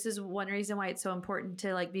this is one reason why it's so important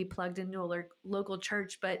to like be plugged into a local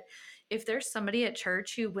church. But if there's somebody at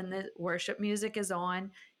church who, when the worship music is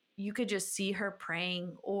on, you could just see her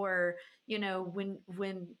praying, or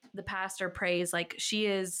when the pastor prays, like, she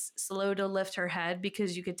is slow to lift her head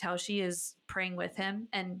because you could tell she is praying with him.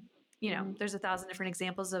 And there's 1,000 different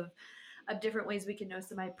examples of different ways we can know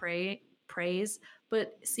somebody praise,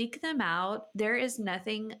 but seek them out. There is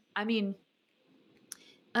nothing, I mean,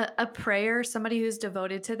 a prayer, somebody who's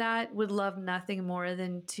devoted to that would love nothing more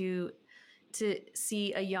than to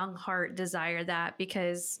see a young heart desire that,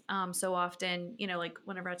 because so often, like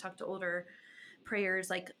whenever I talk to older prayers,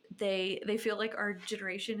 like they feel like our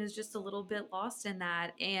generation is just a little bit lost in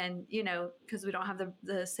that. And because we don't have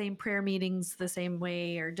the same prayer meetings the same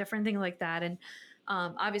way, or different things like that. And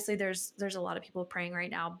obviously there's a lot of people praying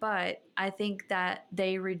right now, but I think that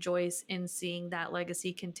they rejoice in seeing that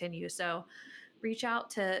legacy continue. So reach out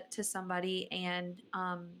to somebody and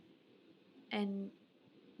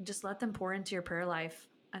just let them pour into your prayer life.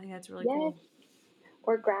 I think that's really Yes. cool.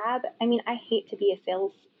 Or I mean, I hate to be a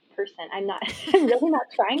salesperson. I'm not, I'm really not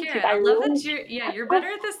trying to. Karen, I love that you're better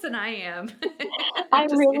at this than I am. I'm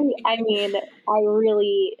just kidding. I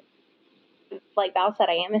really, like Val said,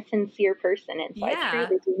 I am a sincere person. And so I Yeah.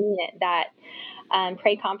 truly do mean it, that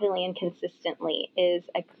Pray confidently and consistently is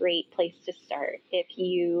a great place to start if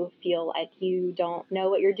you feel like you don't know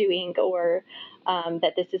what you're doing, or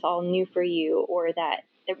that this is all new for you, or that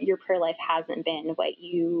your prayer life hasn't been what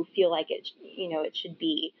you feel like it should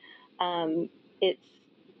be. It's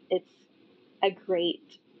it's a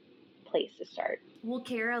great place to start. Well,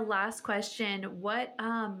 Kara, last question.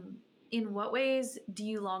 In what ways do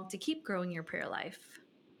you long to keep growing your prayer life?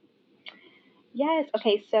 Yes.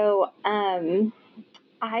 Okay. So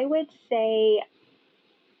I would say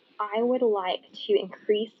I would like to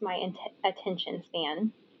increase my attention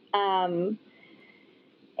span. Um,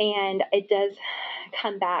 and it does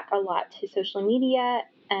come back a lot to social media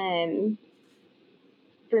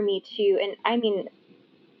for me too. And I mean,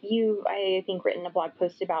 I think, written a blog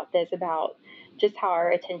post about this, about just how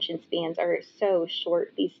our attention spans are so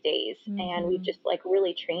short these days. And we've just like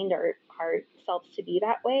really trained ourselves to be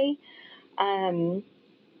that way. And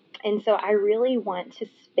so I really want to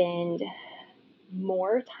spend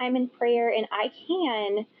more time in prayer, and I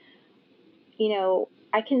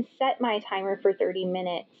can set my timer for 30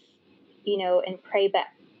 minutes, and pray, but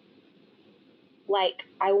like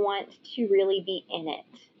I want to really be in it,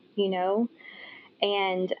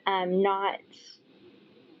 and not,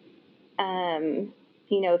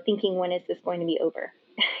 thinking, when is this going to be over?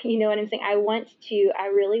 You know what I'm saying? I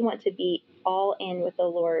really want to be all in with the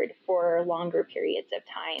Lord for longer periods of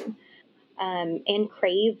time, and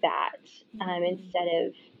crave that, instead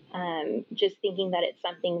of just thinking that it's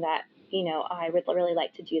something that, I would really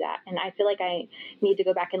like to do that. And I feel like I need to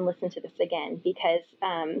go back and listen to this again, because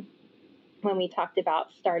when we talked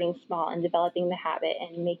about starting small and developing the habit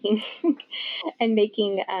and making and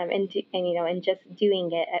just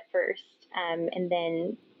doing it at first, and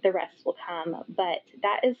then the rest will come. But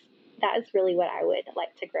that is really what I would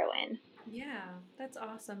like to grow in. Yeah, that's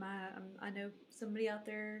awesome. I know somebody out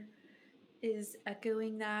there is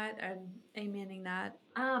echoing that and amening that.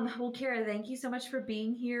 Well, Kara, thank you so much for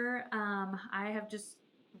being here. I have just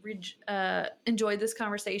enjoyed this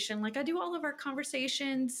conversation, like I do all of our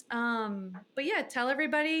conversations. But yeah, tell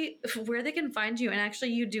everybody where they can find you. And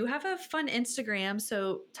actually, you do have a fun Instagram,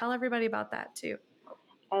 so tell everybody about that too.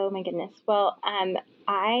 Oh my goodness. Well,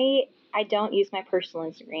 I don't use my personal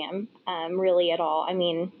Instagram really at all. I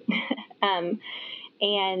mean,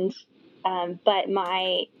 and but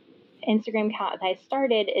my Instagram account that I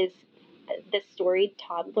started is the Storied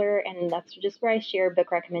Toddler, and that's just where I share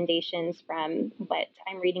book recommendations from what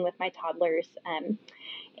I'm reading with my toddlers, and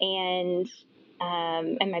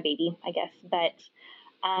my baby, I guess. But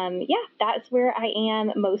yeah, that's where I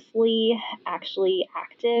am mostly actually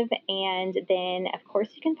active. And then, of course,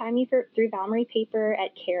 you can find me through Valmarie Paper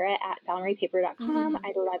at Kara@valmariepaper.com.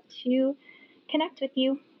 I'd love to connect with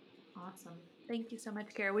you. Awesome. Thank you so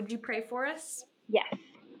much, Kara. Would you pray for us? Yes.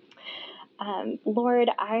 Lord,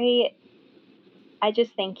 I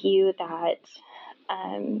just thank you that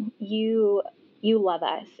you love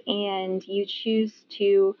us, and you choose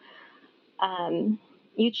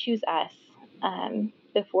us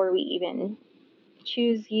before we even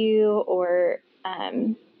choose you, or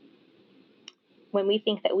when we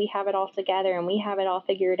think that we have it all together and we have it all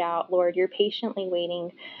figured out. Lord, you're patiently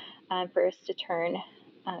waiting for us to turn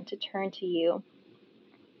to you.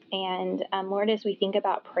 And Lord, as we think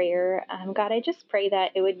about prayer, God, I just pray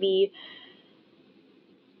that it would be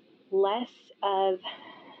less of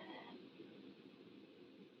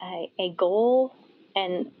a goal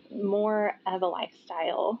and more of a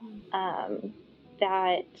lifestyle,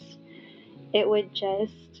 that it would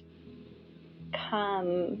just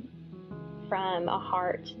come from a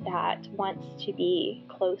heart that wants to be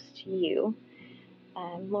close to you.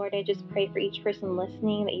 Lord, I just pray for each person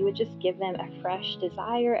listening that you would just give them a fresh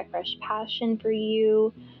desire, a fresh passion for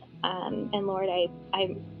you. And Lord, I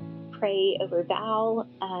pray over Val,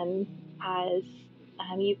 as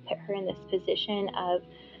you put her in this position of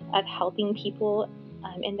helping people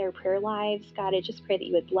in their prayer lives. God, I just pray that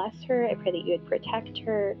you would bless her. I pray that you would protect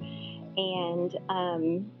her. And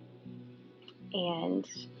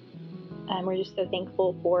we're just so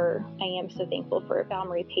thankful I am so thankful for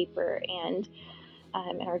Valmarie Paper and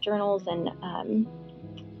our journals, and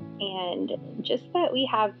just that we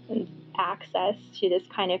have access to this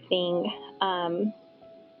kind of thing,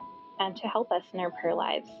 and to help us in our prayer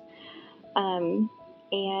lives.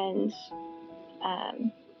 And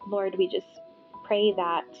Lord, we just pray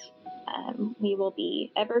that we will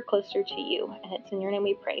be ever closer to you. And it's in your name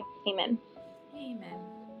we pray. Amen. Amen.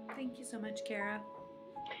 Thank you so much, Kara.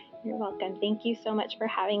 You're welcome. Thank you so much for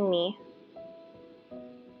having me.